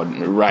with the Lord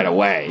right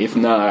away. If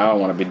not, I don't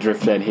want to be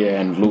drifted here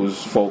and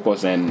lose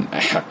focus, and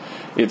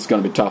it's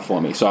gonna be tough for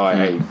me. So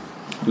I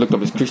looked up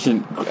this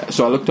Christian.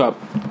 So I looked up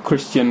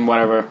Christian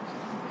whatever,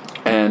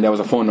 and there was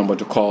a phone number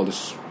to call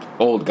this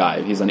old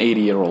guy. He's an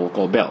 80-year-old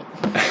called Bill.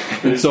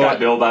 This guy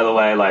Bill, by the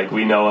way, like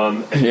we know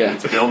him.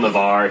 It's Bill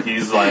Navarre.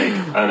 He's like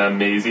an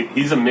amazing.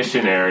 He's a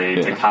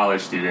missionary to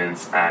college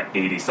students at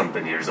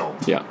 80-something years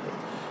old. Yeah.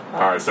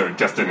 So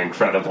just an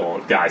incredible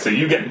guy. So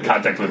you get in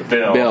contact with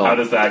Bill. How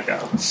does that go?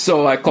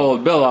 So I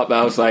called Bill up.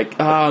 I was like,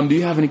 do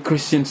you have any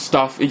Christian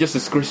stuff? It's just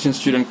this Christian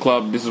student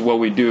club. This is what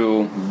we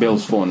do.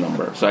 Bill's phone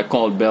number. So I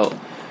called Bill.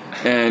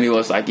 And he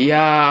was like,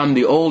 yeah, I'm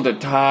the older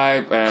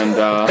type. And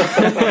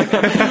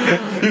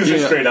he was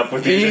just straight up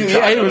with you. He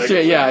was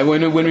straight,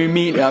 when we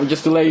meet,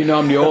 just to let you know,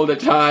 I'm the older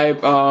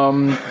type.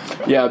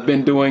 I've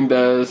been doing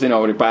this,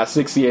 the past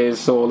 6 years.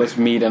 So let's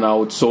meet, and I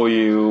would show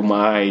you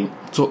my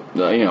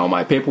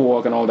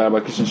paperwork and all that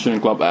about Christian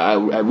Student Club.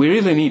 We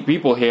really need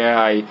people here.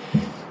 I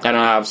don't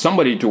have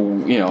somebody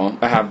to,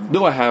 I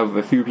have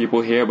a few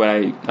people here, but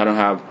I don't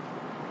have.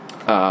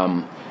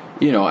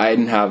 I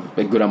didn't have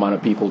a good amount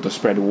of people to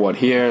spread the word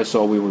here,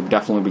 so we would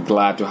definitely be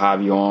glad to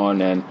have you on.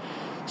 And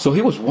so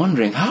he was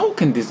wondering, how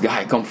can this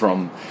guy come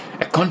from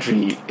a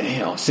country,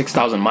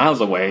 6,000 miles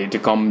away to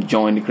come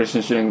join the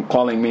Christian student,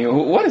 calling me,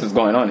 what is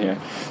going on here?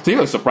 So he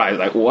was surprised,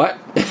 like, what?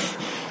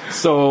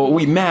 So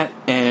we met,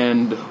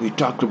 and we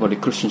talked about the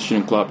Christian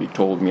Student Club. He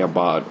told me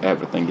about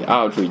everything, the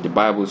outreach, the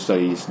Bible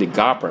studies, the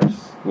GAPers,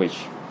 which...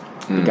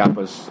 The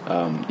GAPers,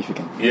 if you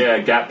can. Yeah,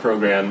 GAP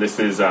program. This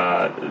is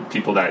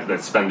people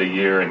that spend a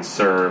year and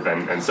serve.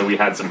 And so we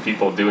had some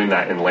people doing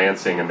that in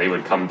Lansing, and they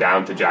would come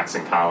down to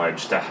Jackson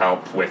College to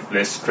help with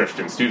this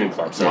Christian Student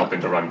Club, so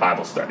helping to run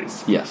Bible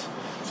studies. Yes.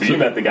 So you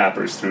met the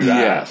GAPers through that.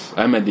 Yes,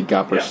 I met the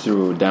GAPers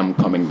through them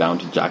coming down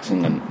to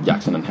Jackson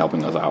and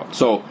helping us out.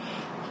 So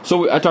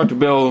I talked to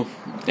Bill,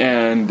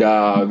 and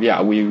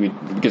we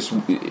because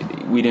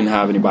we didn't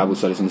have any Bible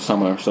studies in the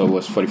summer, so it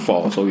was for the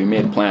fall. So we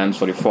made plans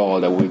for the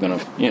fall that we were gonna,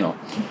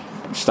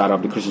 start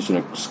up the Christian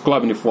Students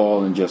Club in the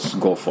fall and just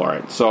go for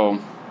it. So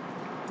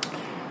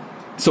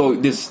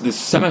this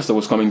semester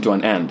was coming to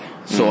an end.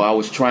 So I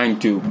was trying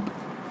to.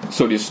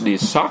 So the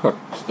soccer,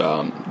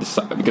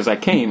 because I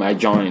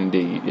joined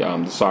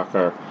the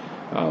soccer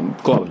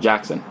club of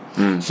Jackson.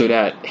 So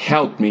that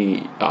helped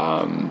me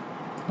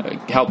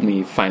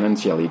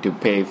financially to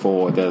pay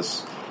for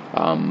this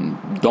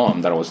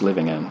dorm that I was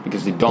living in,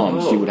 because the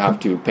dorms you would have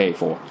to pay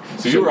for.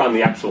 So you were on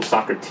the actual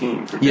soccer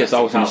team for Jackson Yes, I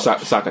was College. on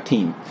the soccer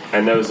team.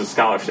 And there was a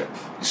scholarship.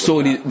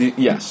 So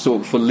so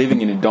for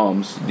living in the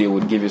dorms, they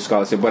would give you a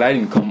scholarship, but I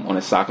didn't come on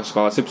a soccer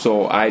scholarship,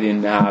 so I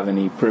didn't have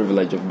any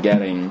privilege of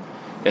getting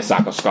a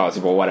soccer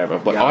scholarship or whatever.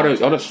 But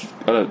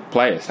other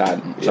players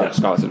had soccer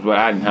scholarships, but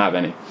I didn't have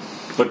any.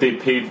 But they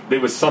paid.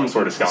 There was some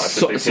sort of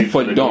scholarship. So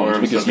for the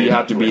dorms, because you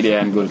have to be there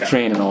and go to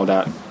train and all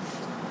that.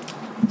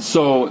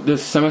 So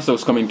this semester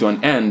was coming to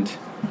an end,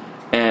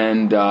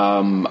 and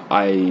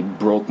I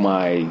broke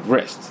my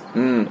wrist.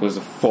 It was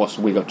the first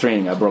week of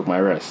training. I broke my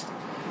wrist,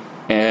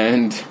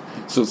 And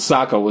so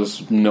soccer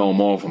was no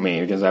more for me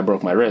because I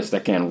broke my wrist. I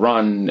can't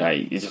run.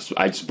 I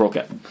just broke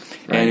it.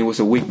 Right. And it was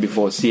a week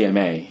before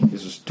CMA.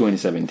 This was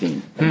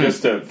 2017.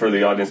 Just for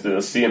the audience, the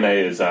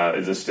CMA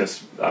is this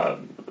just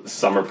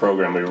summer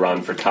program we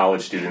run for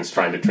college students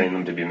trying to train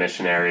them to be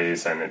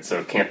missionaries, and it's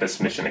a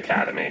campus mission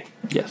academy.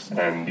 Yes.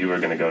 And you were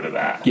going to go to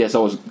that. Yes,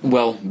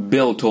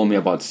 Bill told me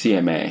about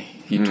CMA.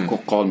 He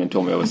called me and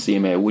told me about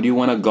CMA. Would you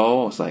want to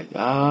go? I was like,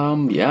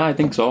 yeah, I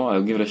think so.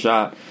 I'll give it a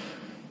shot.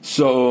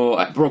 So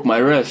I broke my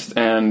wrist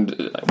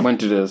and I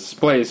went to this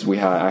place.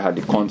 I had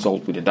to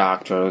consult with the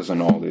doctors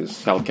and all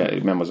these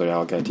members of the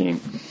healthcare team.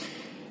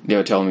 They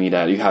were telling me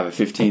that you have a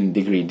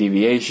 15-degree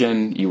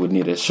deviation, you would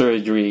need a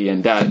surgery,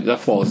 and that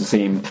falls the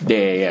same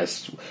day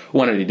as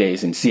one of the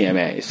days in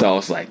CMA. So I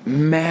was like,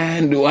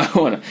 man, do I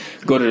want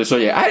to go to the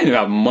surgery? I didn't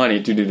have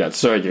money to do that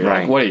surgery. Right.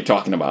 Like, what are you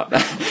talking about?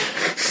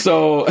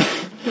 So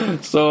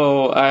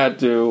I had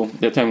to.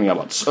 They're telling me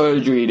about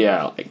surgery.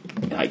 There,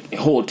 like the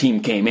whole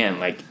team came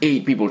in, like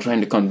 8 people trying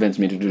to convince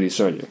me to do this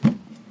surgery.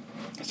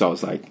 So I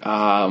was like,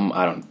 I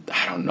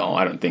don't know.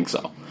 I don't think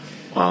so.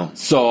 Wow.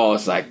 So I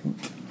was like,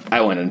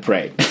 I went and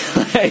prayed.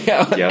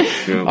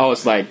 I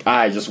was like,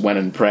 I just went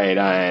and prayed,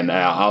 and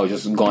I was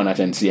just going to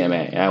attend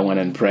CMA. I went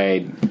and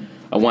prayed.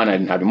 One, I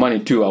didn't have the money.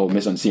 2, I would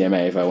miss on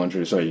CMA if I went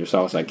through the surgery. So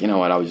I was like, you know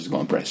what, I was just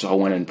going to pray. So I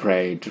went and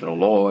prayed to the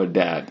Lord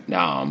that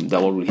the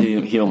Lord would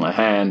heal my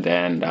hand,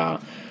 and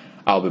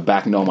I'll be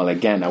back normal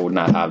again. I would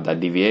not have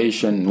that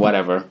deviation,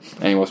 whatever.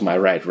 And it was my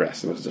right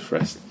wrist. It was this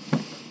wrist.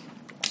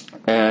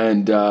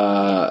 And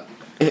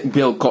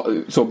Bill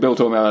told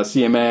me about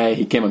CMA.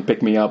 He came and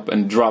picked me up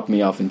and dropped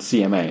me off in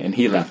CMA, and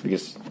he left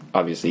because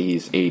obviously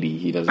he's 80.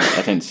 He doesn't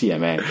attend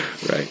CMA.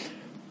 Right.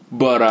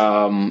 But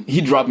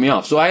he dropped me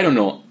off, so I don't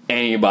know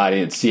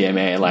anybody at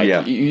CMA.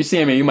 Like you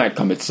CMA, you might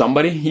come with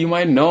somebody. You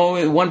might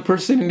know one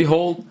person in the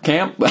whole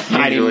camp.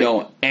 I didn't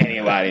know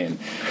anybody, and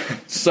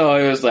so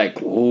it was like,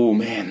 oh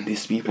man,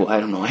 these people,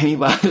 I don't know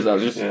anybody. So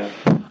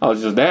I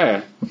was just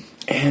there,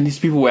 and these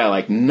people were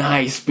like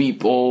nice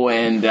people,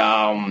 and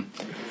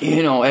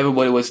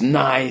everybody was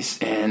nice.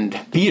 And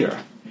Peter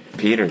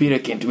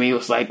came to me. He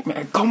was like,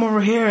 man, come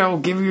over here. I'll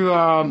give you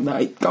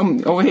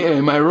come over here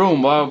in my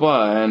room, blah blah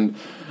blah. And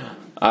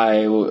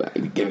I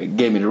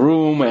gave me the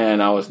room,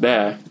 and I was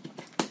there.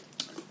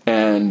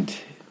 And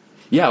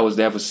I was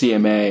there for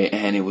CMA,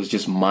 and it was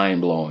just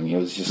mind blowing. It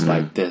was just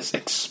like this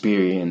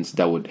experience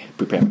that would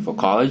prepare me for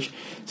college,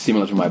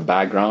 similar to my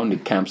background, the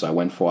camps I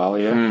went for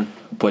earlier.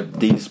 But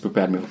these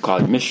prepared me for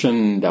college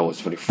mission. That was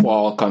for the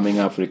fall coming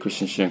up for the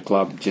Christian Student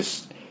Club.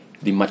 Just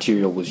the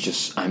material was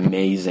just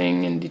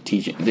amazing, and the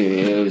teaching,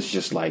 it was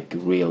just like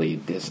really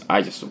this.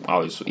 I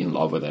was in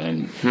love with it,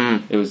 and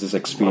it was this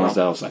experience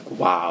that I was like,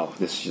 wow,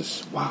 this is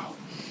just wow.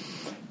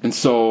 And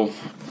so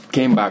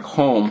came back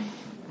home.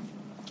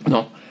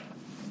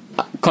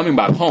 Coming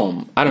back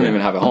home, I don't even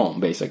have a home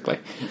basically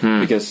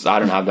because I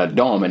don't have that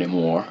dorm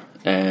anymore,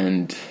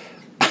 and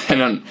I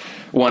don't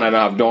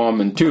have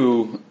dorm, and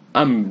 2,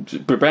 I'm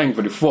preparing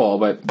for the fall,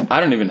 but I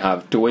don't even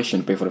have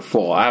tuition to pay for the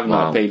fall. I have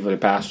not paid for the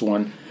past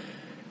one.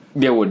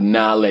 They would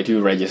not let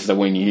you register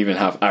when you even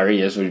have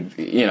arrears with,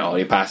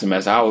 the past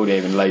semester. How would they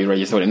even let you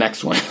register for the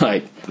next one?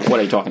 Like, what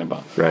are you talking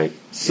about? Right.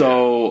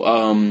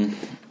 So,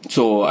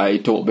 so I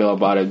told Bill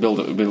about it. Bill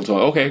told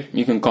me, okay,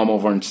 you can come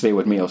over and stay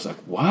with me. I was like,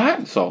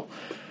 what? So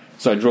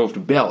I drove to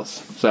Bill's.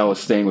 So I was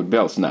staying with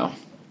Bill's now.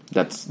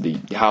 That's the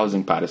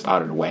housing part is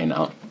out of the way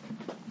now.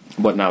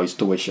 But now it's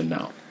tuition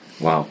now.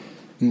 Wow.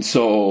 And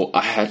so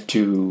I had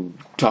to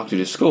talk to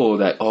the school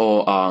that, I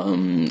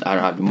don't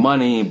have the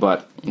money,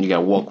 but you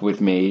gotta work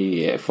with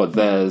me for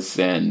this.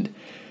 And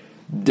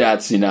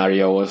that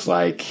scenario was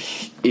like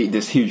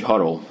this huge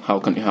hurdle. How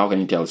can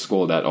you tell the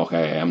school that,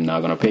 okay, I'm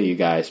not gonna pay you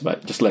guys,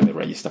 but just let me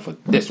register for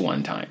this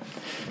one time?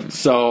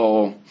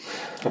 So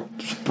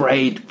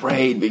prayed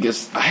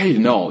because I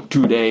didn't know.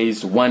 2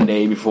 days, 1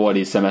 day before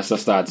the semester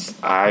starts,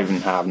 I even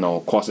have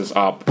no courses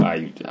up.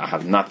 I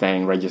have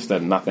nothing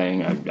registered,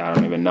 nothing. I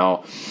don't even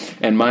know.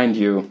 And mind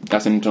you,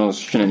 as an international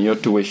student, your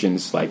tuition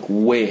is like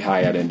way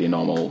higher than the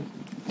normal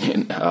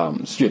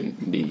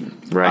student, the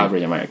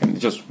average American.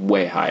 It's just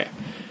way higher.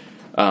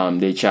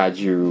 They charge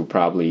you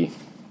probably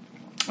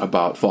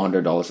about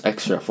 $400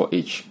 extra for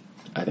each,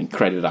 I think,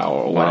 credit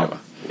hour or whatever.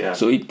 Yeah.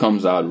 So it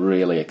comes out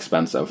really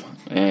expensive,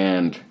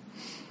 and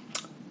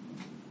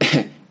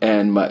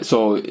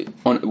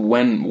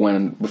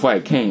before I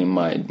came,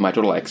 my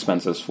total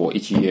expenses for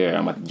each year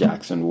I'm at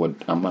Jackson would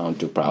amount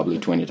to probably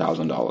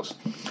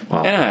 $20,000.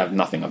 Wow. And I have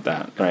nothing of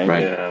that, right?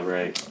 Yeah,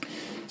 right.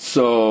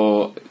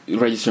 So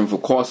registering for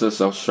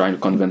courses, I was trying to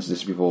convince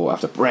these people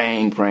after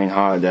praying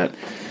hard that,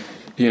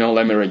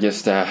 let me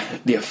register.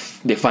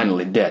 They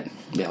finally did.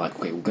 They're like,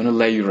 okay, we're gonna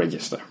let you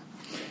register.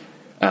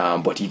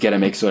 But you gotta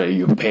make sure that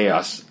you pay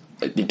us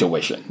the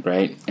tuition,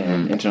 right?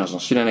 And international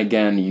student,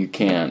 again, you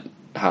can't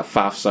have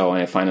FAFSA or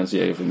any financial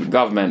aid from the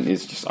government.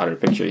 It's just out of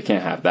the picture. You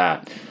can't have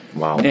that.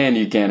 Wow. And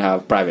you can't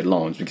have private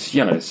loans because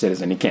you're not a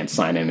citizen. You can't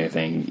sign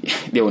anything.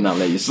 They will not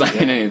let you sign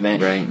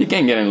anything. Right. You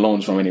can't get any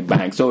loans from any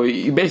bank. So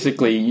you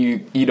basically,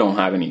 you don't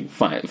have any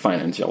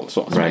financial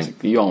source. Right.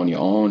 Basically. You own your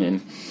own.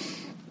 And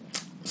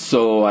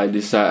so I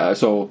decided.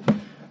 So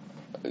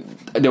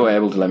they were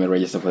able to let me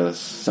register for this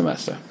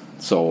semester.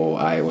 So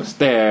I was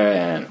there,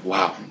 and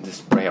wow, this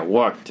prayer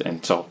worked.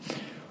 And so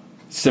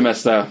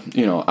semester,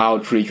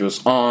 outreach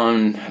was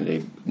on.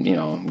 They,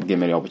 gave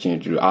me the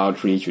opportunity to do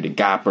outreach with the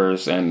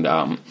Gappers, and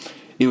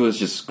it was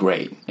just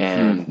great.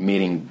 And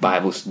doing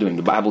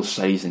the Bible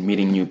studies and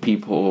meeting new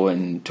people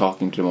and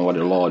talking to them about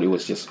the Lord, it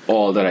was just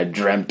all that I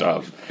dreamt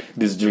of.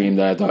 This dream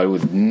that I thought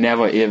would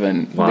never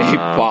even be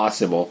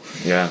possible.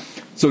 Yeah.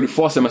 So the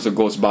first semester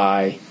goes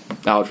by,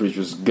 outreach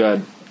was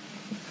good,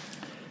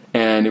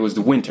 and it was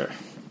the winter.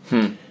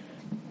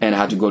 And I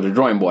had to go to the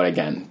drawing board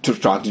again to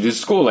talk to the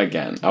school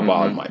again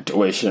about my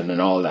tuition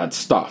and all that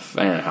stuff.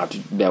 And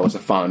there was a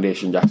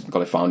foundation, Jackson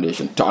College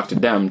Foundation, talk to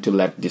them to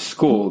let the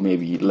school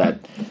maybe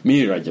let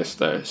me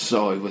register.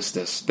 So it was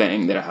this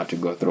thing that I had to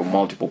go through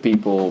multiple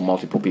people,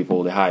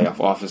 the higher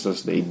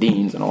officers, the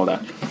deans and all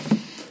that.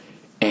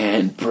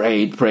 And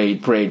prayed.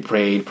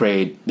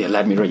 They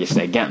let me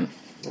register again.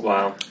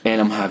 Wow. And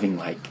I'm having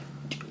like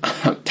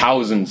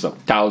thousands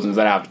that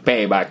I have to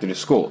pay back to the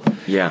school.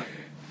 Yeah.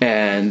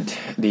 And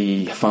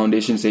the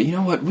foundation said, you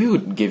know what, we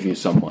would give you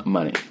some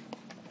money.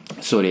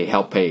 So they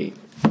helped pay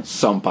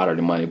some part of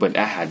the money. But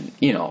I had,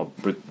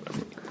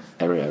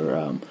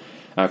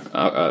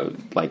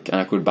 like an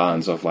accrued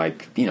balance of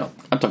like, I'm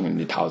talking in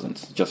the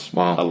thousands. Just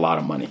a lot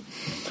of money.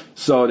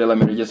 So they let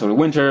me register for the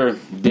winter,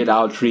 did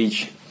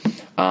outreach.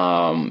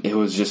 It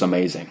was just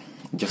amazing.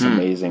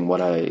 Amazing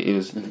it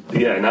was.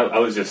 Yeah, and I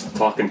was just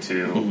talking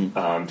to,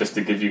 just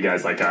to give you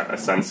guys like a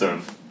sense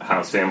of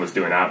how Sam was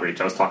doing outreach.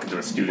 I was talking to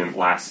a student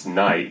last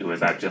night who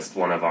was at just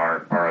one of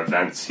our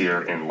events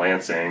here in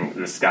Lansing.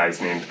 This guy's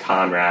named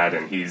Conrad,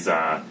 and he's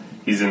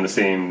in the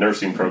same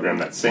nursing program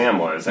that Sam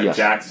was at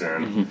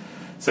Jackson.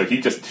 So he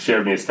just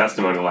shared me his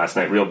testimony last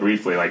night real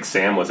briefly. Like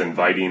Sam was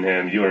inviting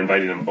him. You were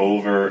inviting him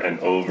over and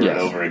over and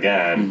over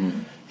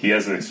again. He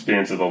has an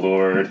experience of the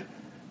Lord.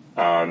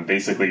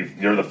 Basically,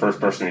 you're the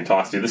first person he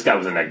talks to. This guy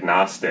was an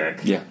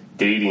agnostic,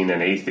 dating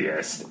an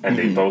atheist, and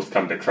they both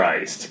come to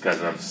Christ because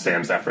of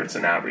Sam's efforts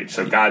in outreach.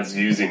 So God's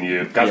using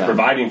you. God's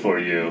providing for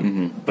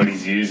you, but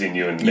He's using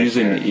you in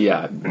mission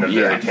in a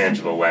very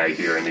tangible way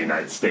here in the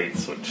United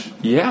States. Which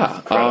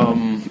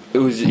it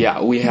was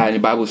we had a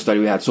Bible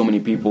study. We had so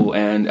many people,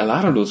 and a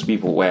lot of those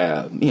people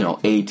were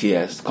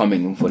atheists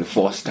coming for the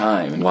first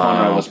time. And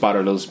Conrad was part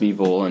of those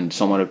people, and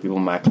some other people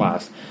in my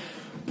class.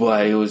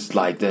 But it was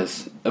like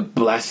a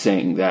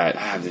blessing that I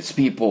have these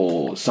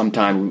people.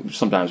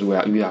 Sometimes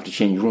we have to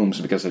change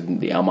rooms because of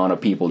the amount of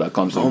people that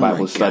comes to the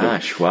Bible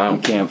study. Wow.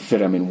 We can't fit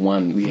them in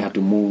one. We have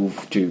to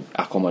move to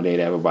accommodate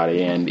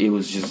everybody. And it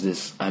was just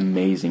this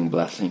amazing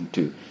blessing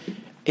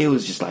it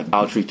was just like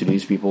outreach to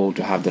these people.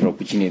 To have that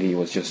opportunity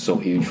was just so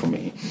huge for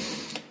me.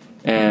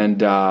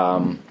 And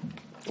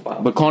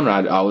but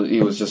Conrad,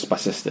 it was just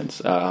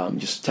persistence.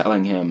 Just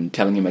telling him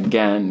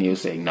again. He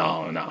was saying,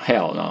 no,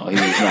 hell no.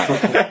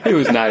 He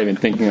was not even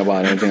thinking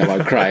about anything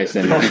about Christ.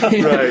 And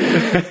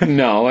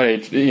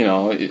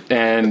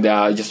and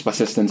just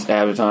persistence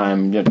every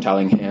time.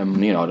 Telling him,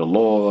 the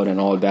Lord and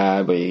all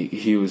that. But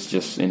he was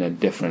just in a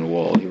different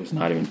world. He was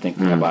not even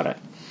thinking about it.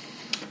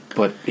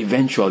 But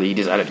eventually, he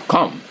decided to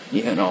come.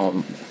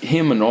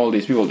 Him and all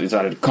these people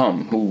decided to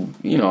come who,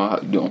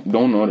 don't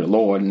know the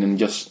Lord, and then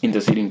just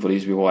interceding for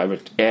these people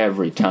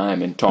every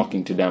time and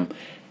talking to them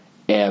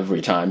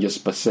every time.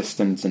 Just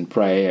persistence and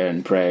prayer,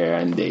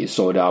 and they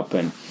showed up,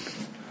 and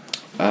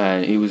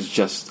it was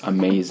just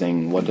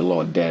amazing what the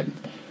Lord did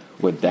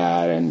with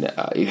that, and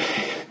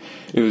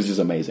it was just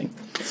amazing.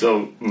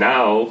 So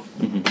now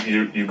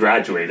you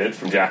graduated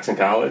from Jackson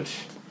College?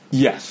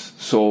 Yes.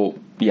 So,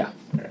 yeah.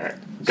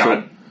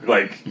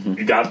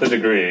 You got the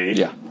degree.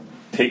 Yeah.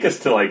 Take us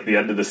to the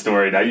end of the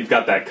story. Now you've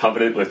got that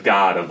covenant with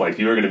God of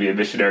you were going to be a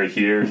missionary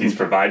here. He's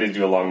provided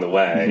you along the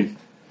way.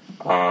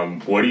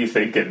 What are you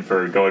thinking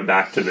for going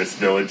back to this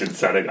village in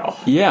Senegal?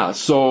 Yeah.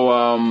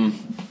 So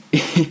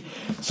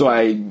so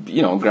I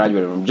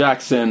graduated from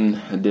Jackson.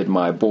 I did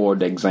my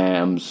board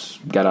exams,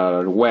 got out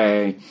of the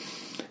way,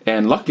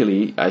 and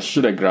luckily I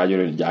should have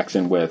graduated in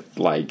Jackson with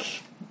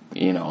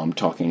I'm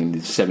talking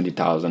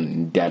 $70,000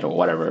 in debt or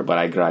whatever, but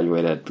I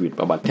graduated with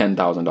about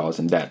 $10,000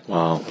 in debt.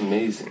 Wow,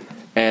 amazing!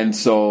 And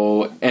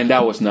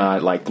that was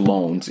not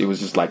loans; it was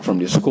just from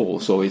the school,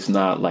 so it's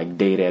not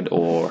dated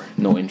or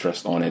no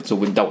interest on it. So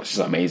that was just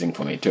amazing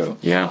for me too.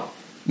 Yeah.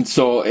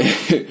 So,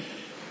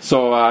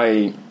 so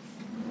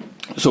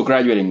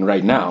graduating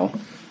right now,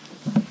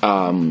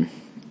 and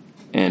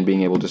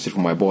being able to sit for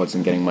my boards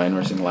and getting my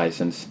nursing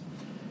license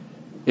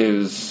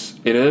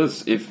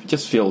it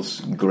just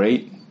feels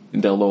great.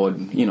 The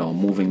Lord,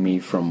 moving me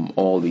from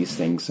all these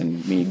things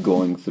and me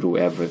going through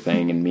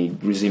everything and me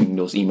receiving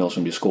those emails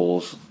from the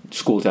school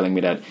telling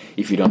me that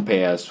if you don't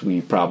pay us,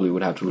 we probably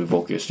would have to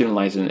revoke your student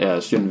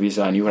license, student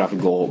visa, and you would have to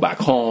go back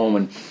home.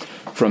 And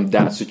from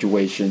that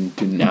situation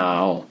to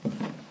now,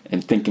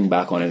 and thinking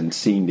back on it and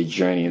seeing the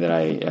journey that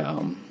I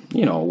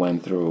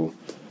went through,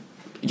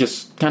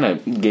 just kind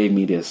of gave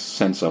me this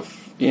sense of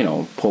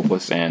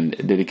purpose and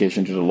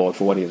dedication to the Lord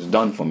for what He has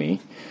done for me.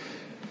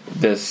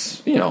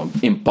 This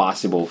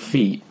impossible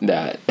feat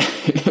that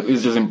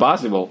is just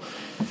impossible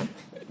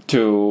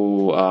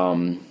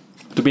to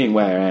being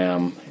where I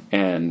am,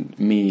 and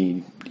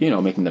me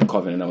making that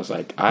covenant. I was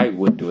like, I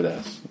would do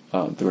this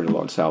through the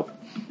Lord's help.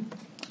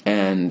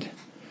 And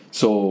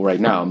so right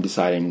now I'm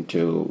deciding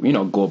to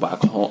go back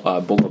home,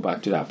 go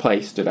back to that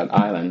place, to that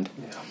island,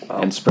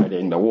 and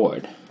spreading the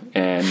word.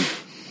 And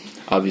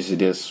obviously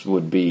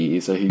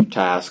it's a huge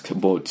task,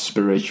 both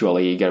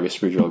spiritually, you gotta be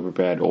spiritually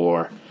prepared,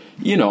 or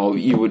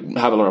you would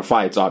have a lot of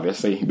fights,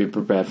 obviously, be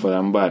prepared for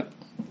them, but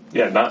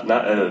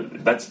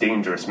that's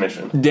dangerous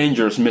mission.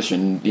 Dangerous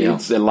mission. Yeah.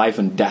 It's a life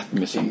and death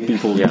mission.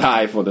 People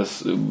die for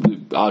this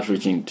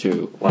outreaching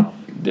to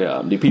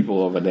the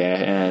people over there,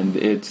 and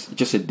it's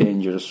just a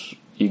dangerous.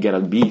 You gotta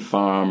be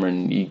firm,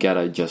 and you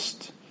gotta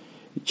just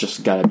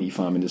gotta be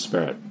firm in the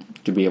spirit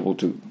to be able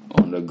to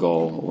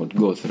undergo or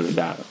go through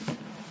that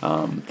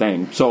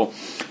thing. So,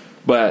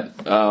 but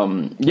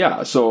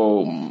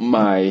so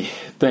my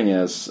thing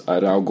is,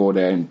 I'll go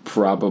there in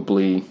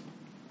probably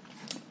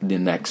the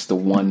next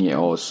 1 year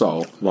or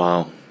so.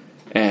 Wow.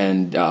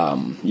 And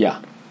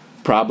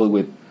probably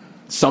with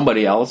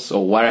somebody else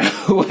or whatever,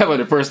 whoever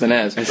the person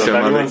is. So if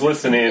everyone's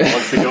listening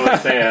wants to go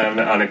with Sam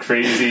on a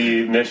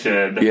crazy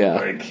mission,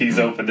 like he's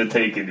open to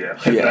taking you.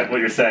 Is that what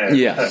you're saying?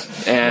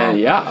 Yes. And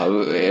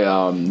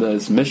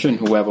this mission,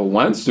 whoever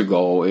wants to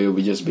go, it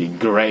would just be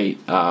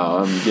great.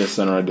 Just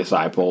another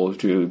disciple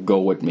to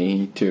go with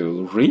me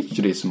to reach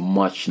these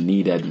much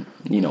needed,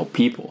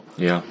 people.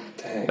 Yeah.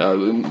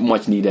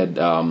 Much needed.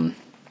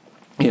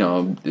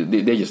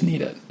 They just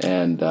need it.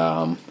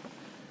 And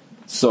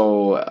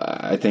so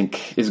I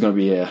think it's going to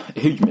be a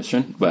huge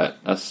mission, but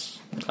as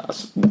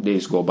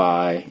days go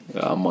by,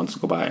 months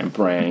go by, I'm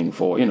praying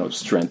for,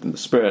 strength in the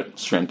spirit,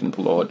 strength in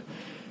the Lord,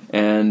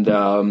 and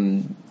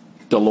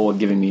the Lord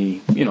giving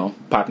me,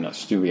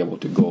 partners to be able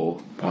to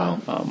go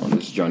on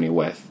this journey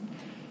with.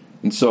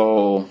 And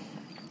so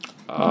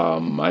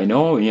I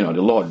know,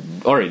 the Lord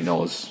already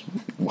knows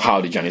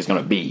how the journey is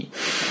going to be.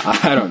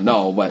 I don't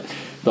know, but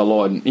the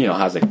Lord,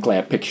 has a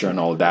clear picture and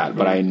all that.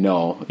 But I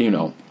know,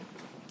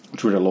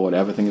 through the Lord,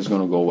 everything is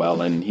going to go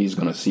well, and He's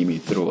going to see me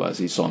through as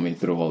He saw me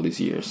through all these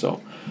years. So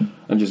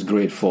I'm just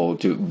grateful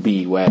to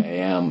be where I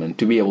am and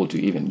to be able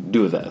to even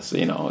do this.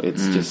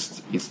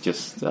 It's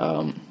just.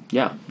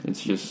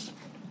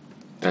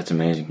 That's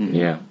amazing. Mm-hmm.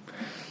 Yeah.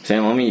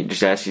 Sam, let me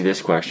just ask you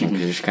this question,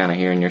 because just kind of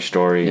hearing your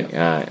story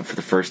for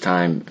the first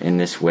time in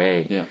this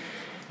way. Yeah.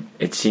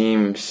 It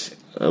seems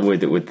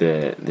with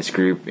this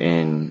group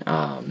in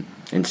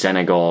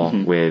Senegal,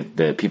 with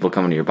the people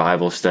coming to your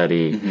Bible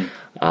study,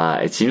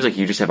 it seems like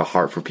you just have a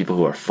heart for people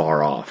who are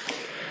far off.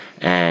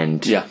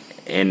 And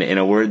in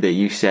a word that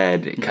you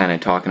said, kind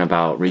of talking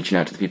about reaching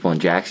out to the people in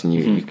Jackson,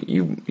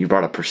 you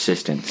brought up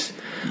persistence.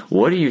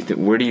 What do you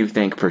where do you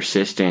think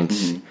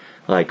persistence?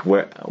 Like,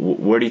 where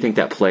do you think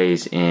that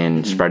plays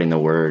in spreading the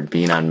word,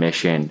 being on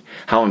mission?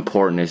 How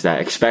important is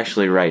that,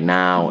 especially right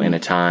now in a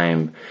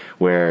time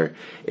where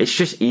it's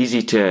just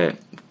easy to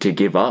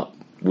give up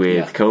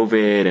with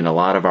COVID and a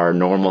lot of our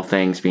normal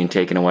things being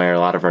taken away, or a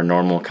lot of our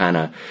normal kind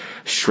of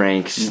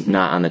strengths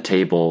not on the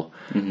table?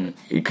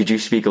 Could you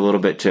speak a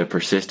little bit to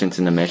persistence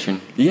in the mission?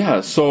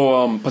 Yeah,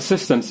 so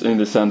persistence in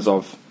the sense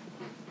of,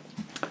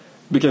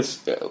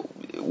 because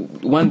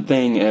one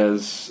thing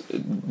is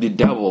the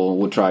devil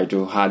will try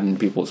to harden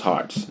people's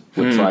hearts,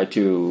 will try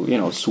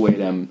to, sway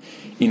them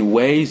in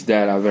ways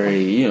that are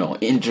very,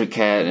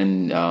 intricate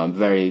and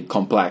very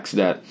complex,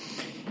 that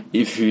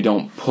if you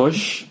don't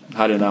push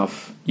hard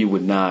enough, you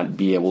would not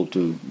be able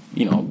to,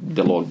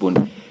 the Lord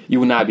wouldn't, you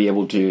would not be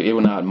able to, it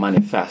would not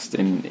manifest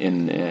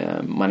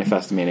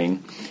manifest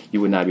meaning you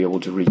would not be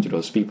able to reach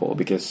those people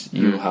because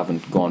you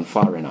haven't gone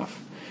far enough.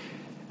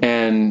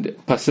 And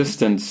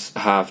persistence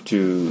have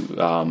to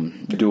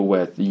do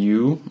with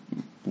you,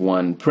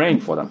 one,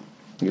 praying for them,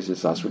 because it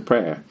starts with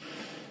prayer.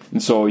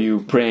 And so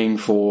you praying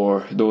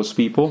for those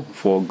people,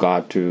 for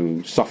God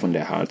to soften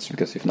their hearts,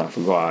 because if not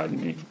for God,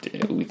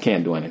 we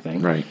can't do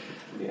anything. Right.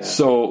 Yeah.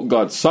 So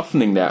God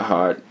softening their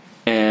heart,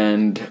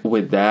 and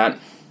with that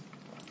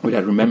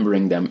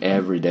remembering them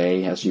every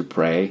day as you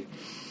pray,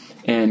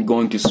 and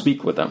going to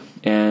speak with them,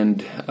 and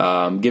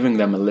giving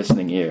them a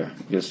listening ear,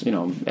 because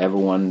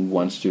everyone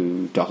wants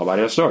to talk about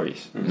their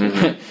stories.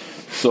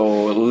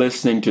 So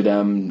listening to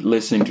them,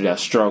 listening to their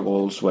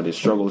struggles, what their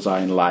struggles are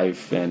in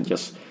life, and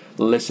just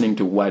listening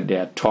to what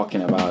they're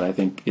talking about, I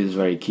think is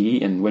very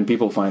key. And when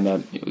people find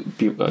that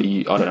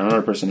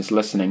another person is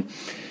listening,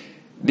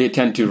 they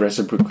tend to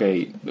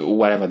reciprocate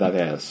whatever that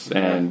is,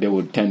 and they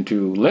would tend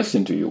to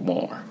listen to you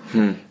more.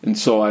 And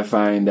so I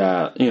find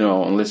that,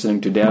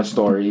 listening to their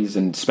stories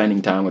and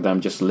spending time with them,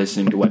 just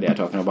listening to what they're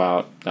talking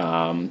about,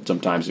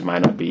 sometimes it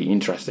might not be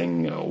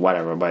interesting or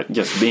whatever, but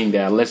just being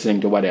there,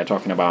 listening to what they're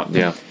talking about,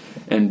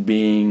 and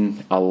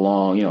being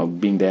along,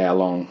 being there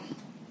along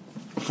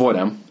for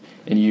them,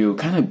 and you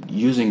kind of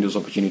using those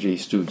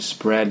opportunities to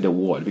spread the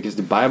word, because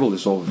the Bible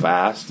is so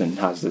vast and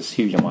has this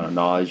huge amount of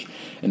knowledge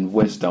and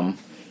wisdom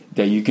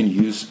that you can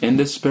use in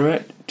the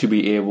Spirit to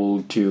be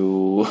able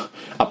to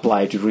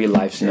apply to real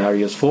life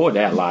scenarios for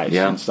their lives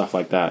and stuff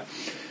like that.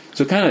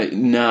 So kind of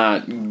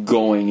not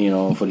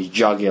going, for the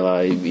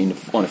jugular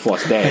on the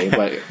first day,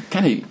 but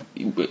kind of,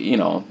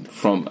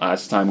 from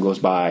as time goes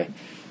by,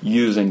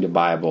 using the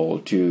Bible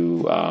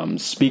to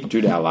speak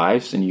to their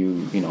lives,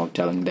 and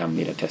telling them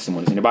either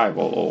testimonies in the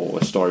Bible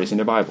or stories in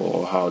the Bible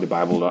or how the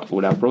Bible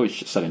would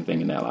approach certain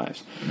things in their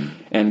lives,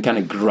 and kind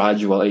of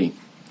gradually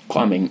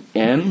coming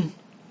in.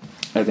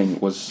 I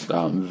think was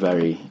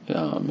very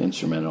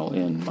instrumental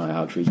in my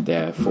outreach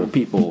there for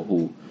people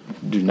who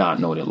do not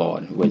know the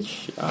Lord,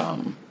 which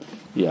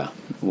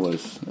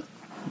was.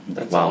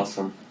 That's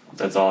awesome.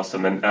 That's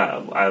awesome, and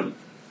I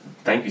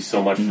thank you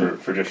so much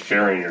for just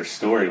sharing your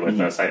story with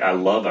us. I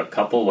love a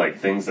couple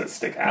things that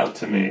stick out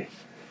to me.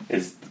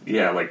 Is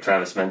like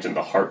Travis mentioned,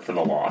 the heart for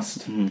the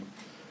lost.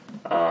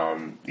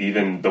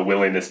 Even the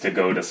willingness to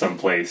go to some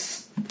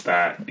place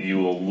that you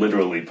will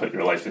literally put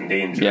your life in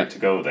danger to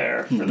go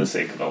there for the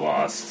sake of the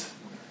lost.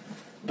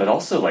 But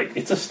also,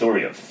 it's a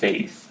story of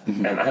faith.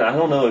 And I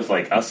don't know if,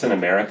 us in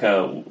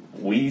America,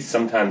 we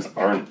sometimes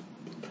aren't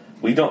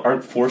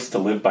forced to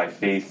live by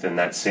faith in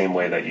that same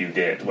way that you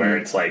did, where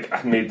it's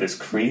I've made this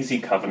crazy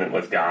covenant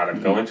with God,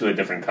 I'm going to a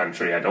different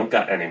country, I don't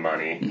got any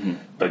money,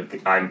 but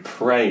I'm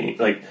praying.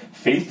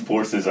 Faith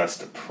forces us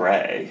to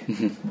pray,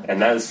 and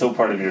that is so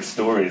part of your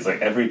story, is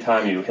every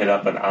time you hit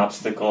up an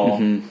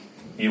obstacle,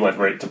 you went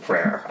right to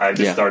prayer. I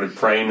just started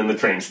praying in the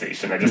train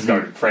station, I just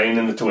started praying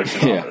in the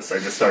tuition office, I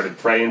just started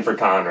praying for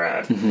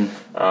Conrad,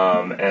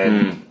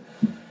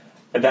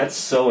 and that's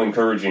so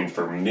encouraging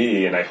for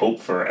me, and I hope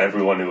for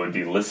everyone who would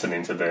be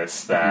listening to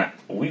this, that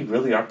we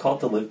really are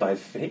called to live by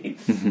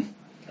faith.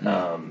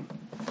 And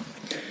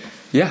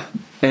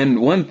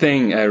one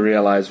thing I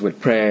realized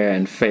with prayer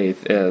and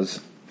faith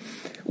is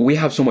we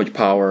have so much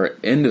power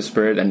in the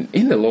Spirit and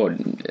in the Lord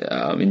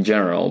in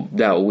general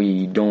that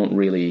we don't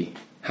really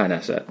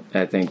harness it.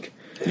 I think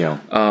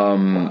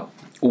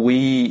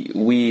we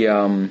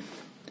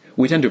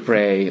tend to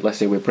pray, let's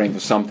say we're praying for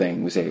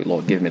something, we say,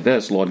 Lord, give me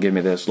this, Lord, give me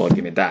this, Lord,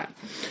 give me that.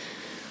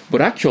 But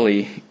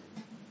actually,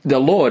 the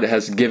Lord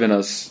has given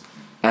us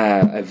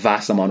a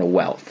vast amount of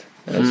wealth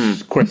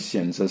as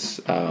Christians, as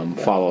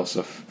followers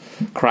of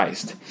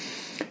Christ.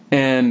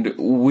 And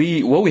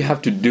what we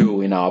have to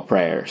do in our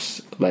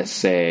prayers, let's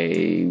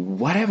say,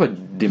 whatever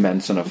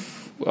dimension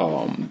of,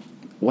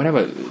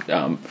 whatever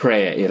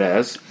prayer it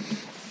is,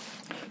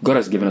 God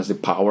has given us the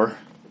power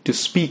to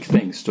speak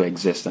things to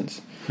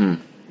existence.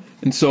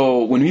 And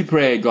so when we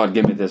pray, God,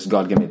 give me this,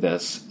 God, give me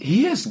this,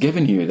 He has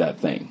given you that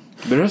thing.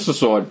 But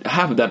also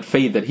have that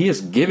faith that He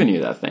has given you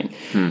that thing.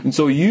 And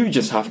so you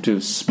just have to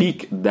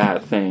speak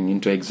that thing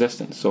into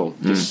existence. So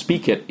just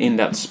speak it in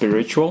the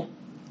spiritual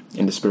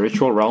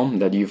realm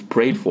that you've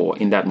prayed for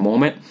in that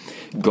moment.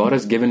 God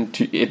has given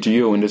it to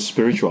you in the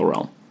spiritual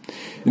realm.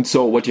 And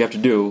so what you have to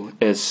do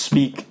is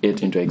speak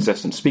it into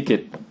existence. Speak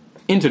it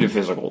into the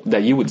physical,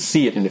 that you would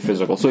see it in the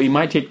physical. So it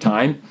might take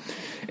time.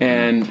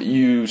 And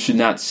you should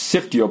not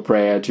sift your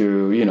prayer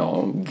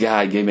to,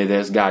 God, give me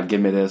this, God,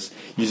 give me this.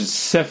 You should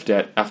sift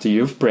it after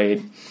you've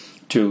prayed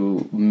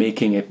to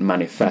making it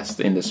manifest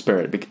in the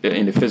spirit,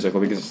 in the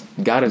physical, because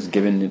God has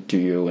given it to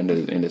you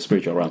in the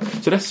spiritual realm.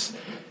 So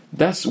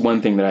that's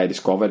one thing that I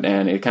discovered,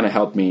 and it kind of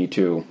helped me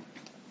to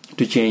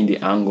change the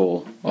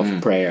angle of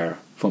prayer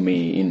for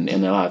me in a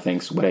lot of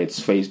things, whether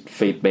it's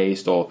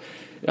faith-based or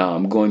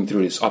going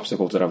through these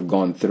obstacles that I've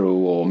gone through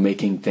or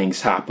making things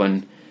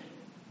happen.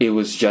 It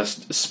was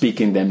just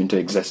speaking them into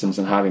existence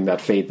and having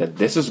that faith that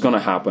this is going to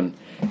happen,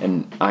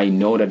 and I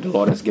know that the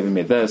Lord has given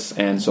me this,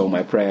 and so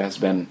my prayer has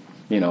been,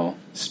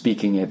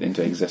 speaking it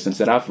into existence,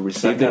 that I've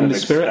received it in the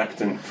Spirit.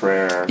 Expectant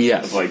prayer,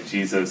 of like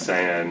Jesus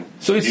saying,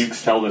 so you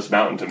tell this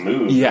mountain to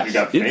move. If you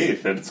got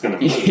faith that it's going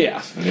to move.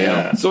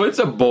 Yeah. So it's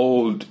a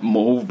bold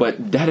move,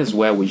 but that is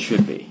where we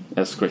should be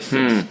as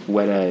Christians.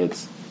 Whether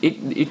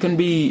it can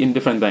be in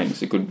different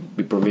things. It could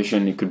be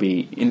provision. It could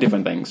be in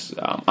different things.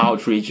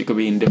 Outreach. It could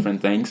be in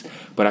different things.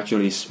 But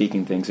actually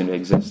speaking things into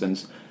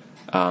existence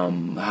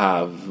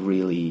have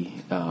really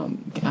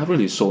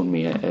shown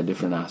me a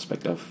different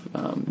aspect of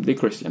the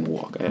Christian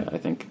walk. I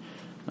think.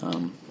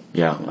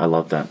 I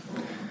love that.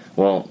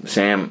 Well,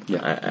 Sam,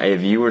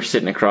 if you were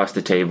sitting across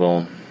the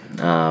table,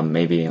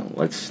 maybe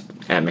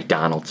at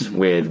McDonald's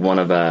with one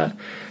of a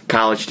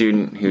college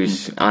student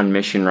who's on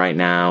mission right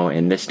now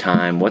in this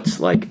time, what's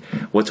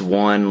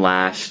one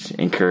last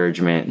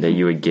encouragement that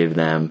you would give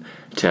them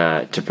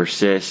to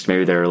persist?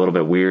 Maybe they're a little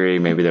bit weary,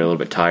 maybe they're a little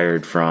bit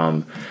tired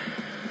from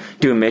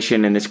doing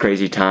mission in this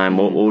crazy time.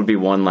 What would be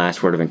one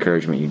last word of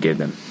encouragement you'd give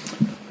them?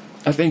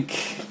 I think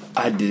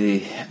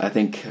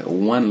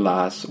one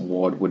last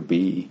word would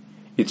be,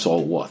 it's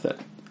all worth it.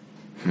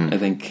 I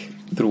think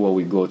through what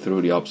we go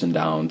through, the ups and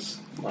downs,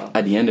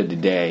 at the end of the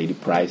day, the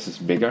price is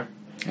bigger.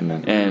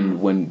 Amen.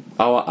 And when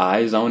our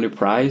eyes are on the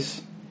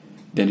prize,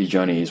 then the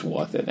journey is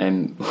worth it.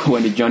 And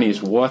when the journey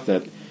is worth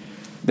it,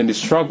 then the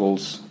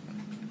struggles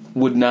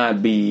would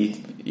not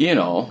be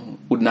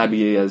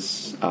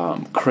as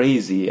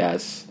crazy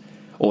as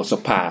or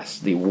surpass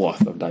the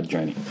worth of that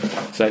journey.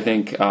 So I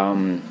think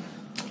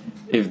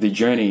if the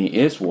journey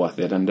is worth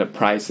it and the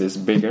price is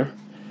bigger,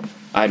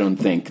 I don't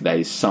think there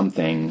is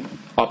something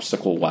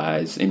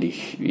obstacle-wise in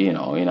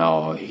in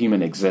our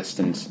human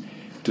existence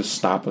to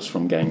stop us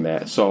from getting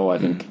there. So I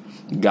think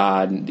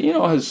God,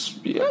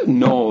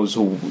 knows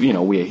who,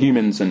 we are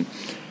humans and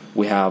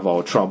we have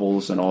our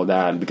troubles and all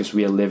that because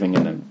we are living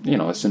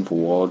in a sinful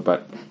world.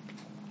 But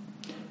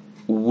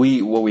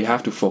what we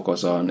have to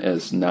focus on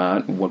is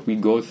not what we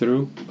go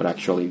through, but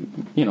actually,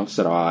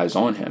 set our eyes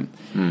on Him.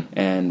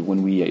 And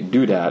when we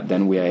do that,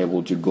 then we are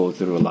able to go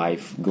through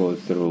life, go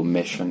through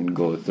mission,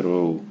 go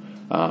through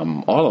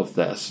all of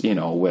this,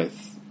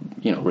 with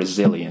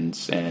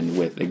resilience and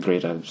with a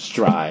greater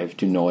strive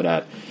to know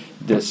that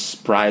this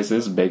prize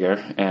is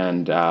bigger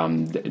and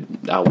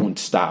I won't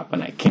stop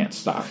and I can't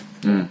stop.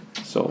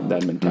 So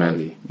that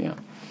mentality, yeah.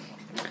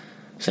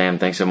 Sam,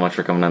 thanks so much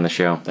for coming on the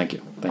show. Thank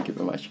you. Thank you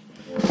very much.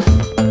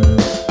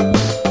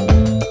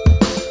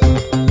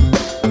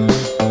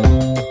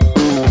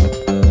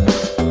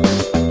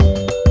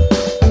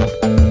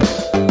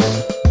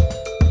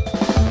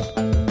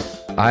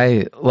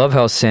 I love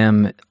how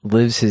Sam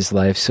lives his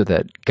life so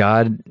that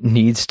God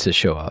needs to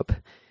show up.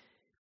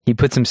 He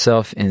puts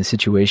himself in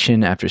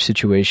situation after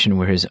situation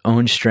where his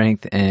own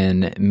strength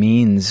and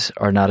means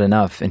are not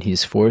enough, and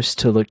he's forced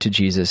to look to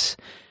Jesus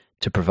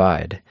to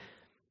provide.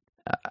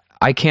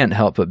 I can't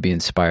help but be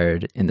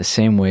inspired in the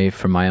same way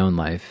from my own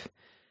life.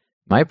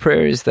 My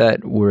prayer is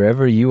that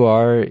wherever you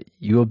are,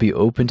 you will be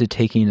open to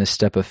taking a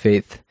step of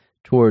faith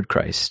toward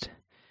Christ.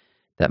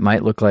 That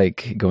might look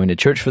like going to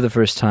church for the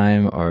first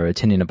time or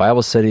attending a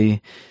Bible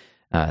study.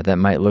 That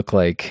might look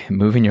like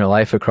moving your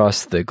life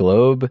across the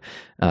globe.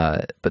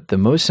 But the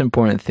most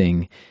important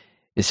thing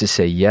is to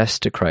say yes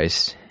to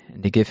Christ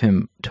and to give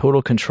Him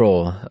total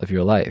control of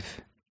your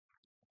life.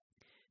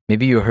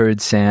 Maybe you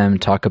heard Sam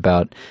talk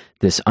about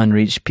this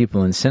unreached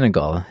people in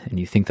Senegal, and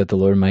you think that the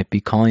Lord might be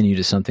calling you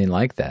to something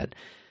like that.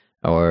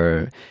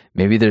 Or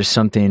maybe there's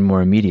something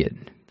more immediate.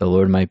 The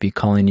Lord might be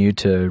calling you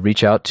to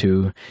reach out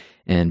to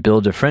and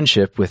build a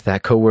friendship with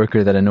that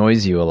coworker that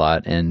annoys you a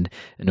lot and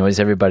annoys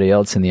everybody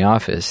else in the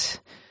office.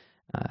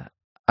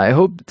 I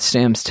hope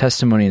Sam's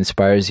testimony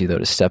inspires you, though,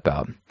 to step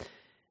out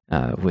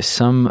with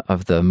some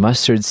of the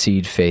mustard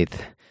seed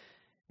faith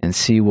and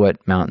see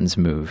what mountains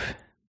move.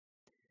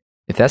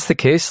 If that's the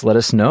case, let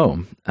us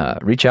know.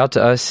 Reach out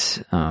to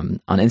us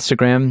on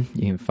Instagram.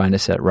 You can find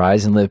us at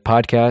Rise and Live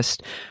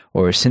Podcast,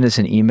 or send us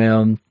an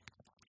email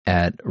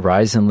at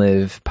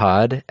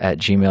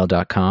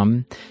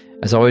riseandlivepod@gmail.com.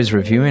 As always,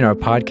 reviewing our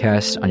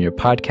podcast on your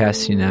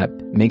podcasting app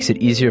makes it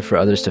easier for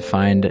others to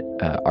find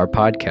our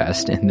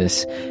podcast in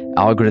this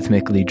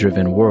algorithmically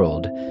driven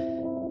world.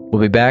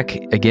 We'll be back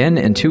again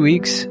in 2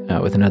 weeks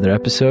with another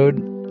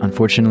episode.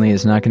 Unfortunately,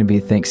 it's not going to be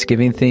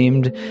Thanksgiving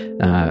themed,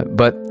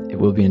 but it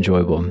will be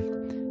enjoyable.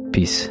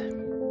 Peace.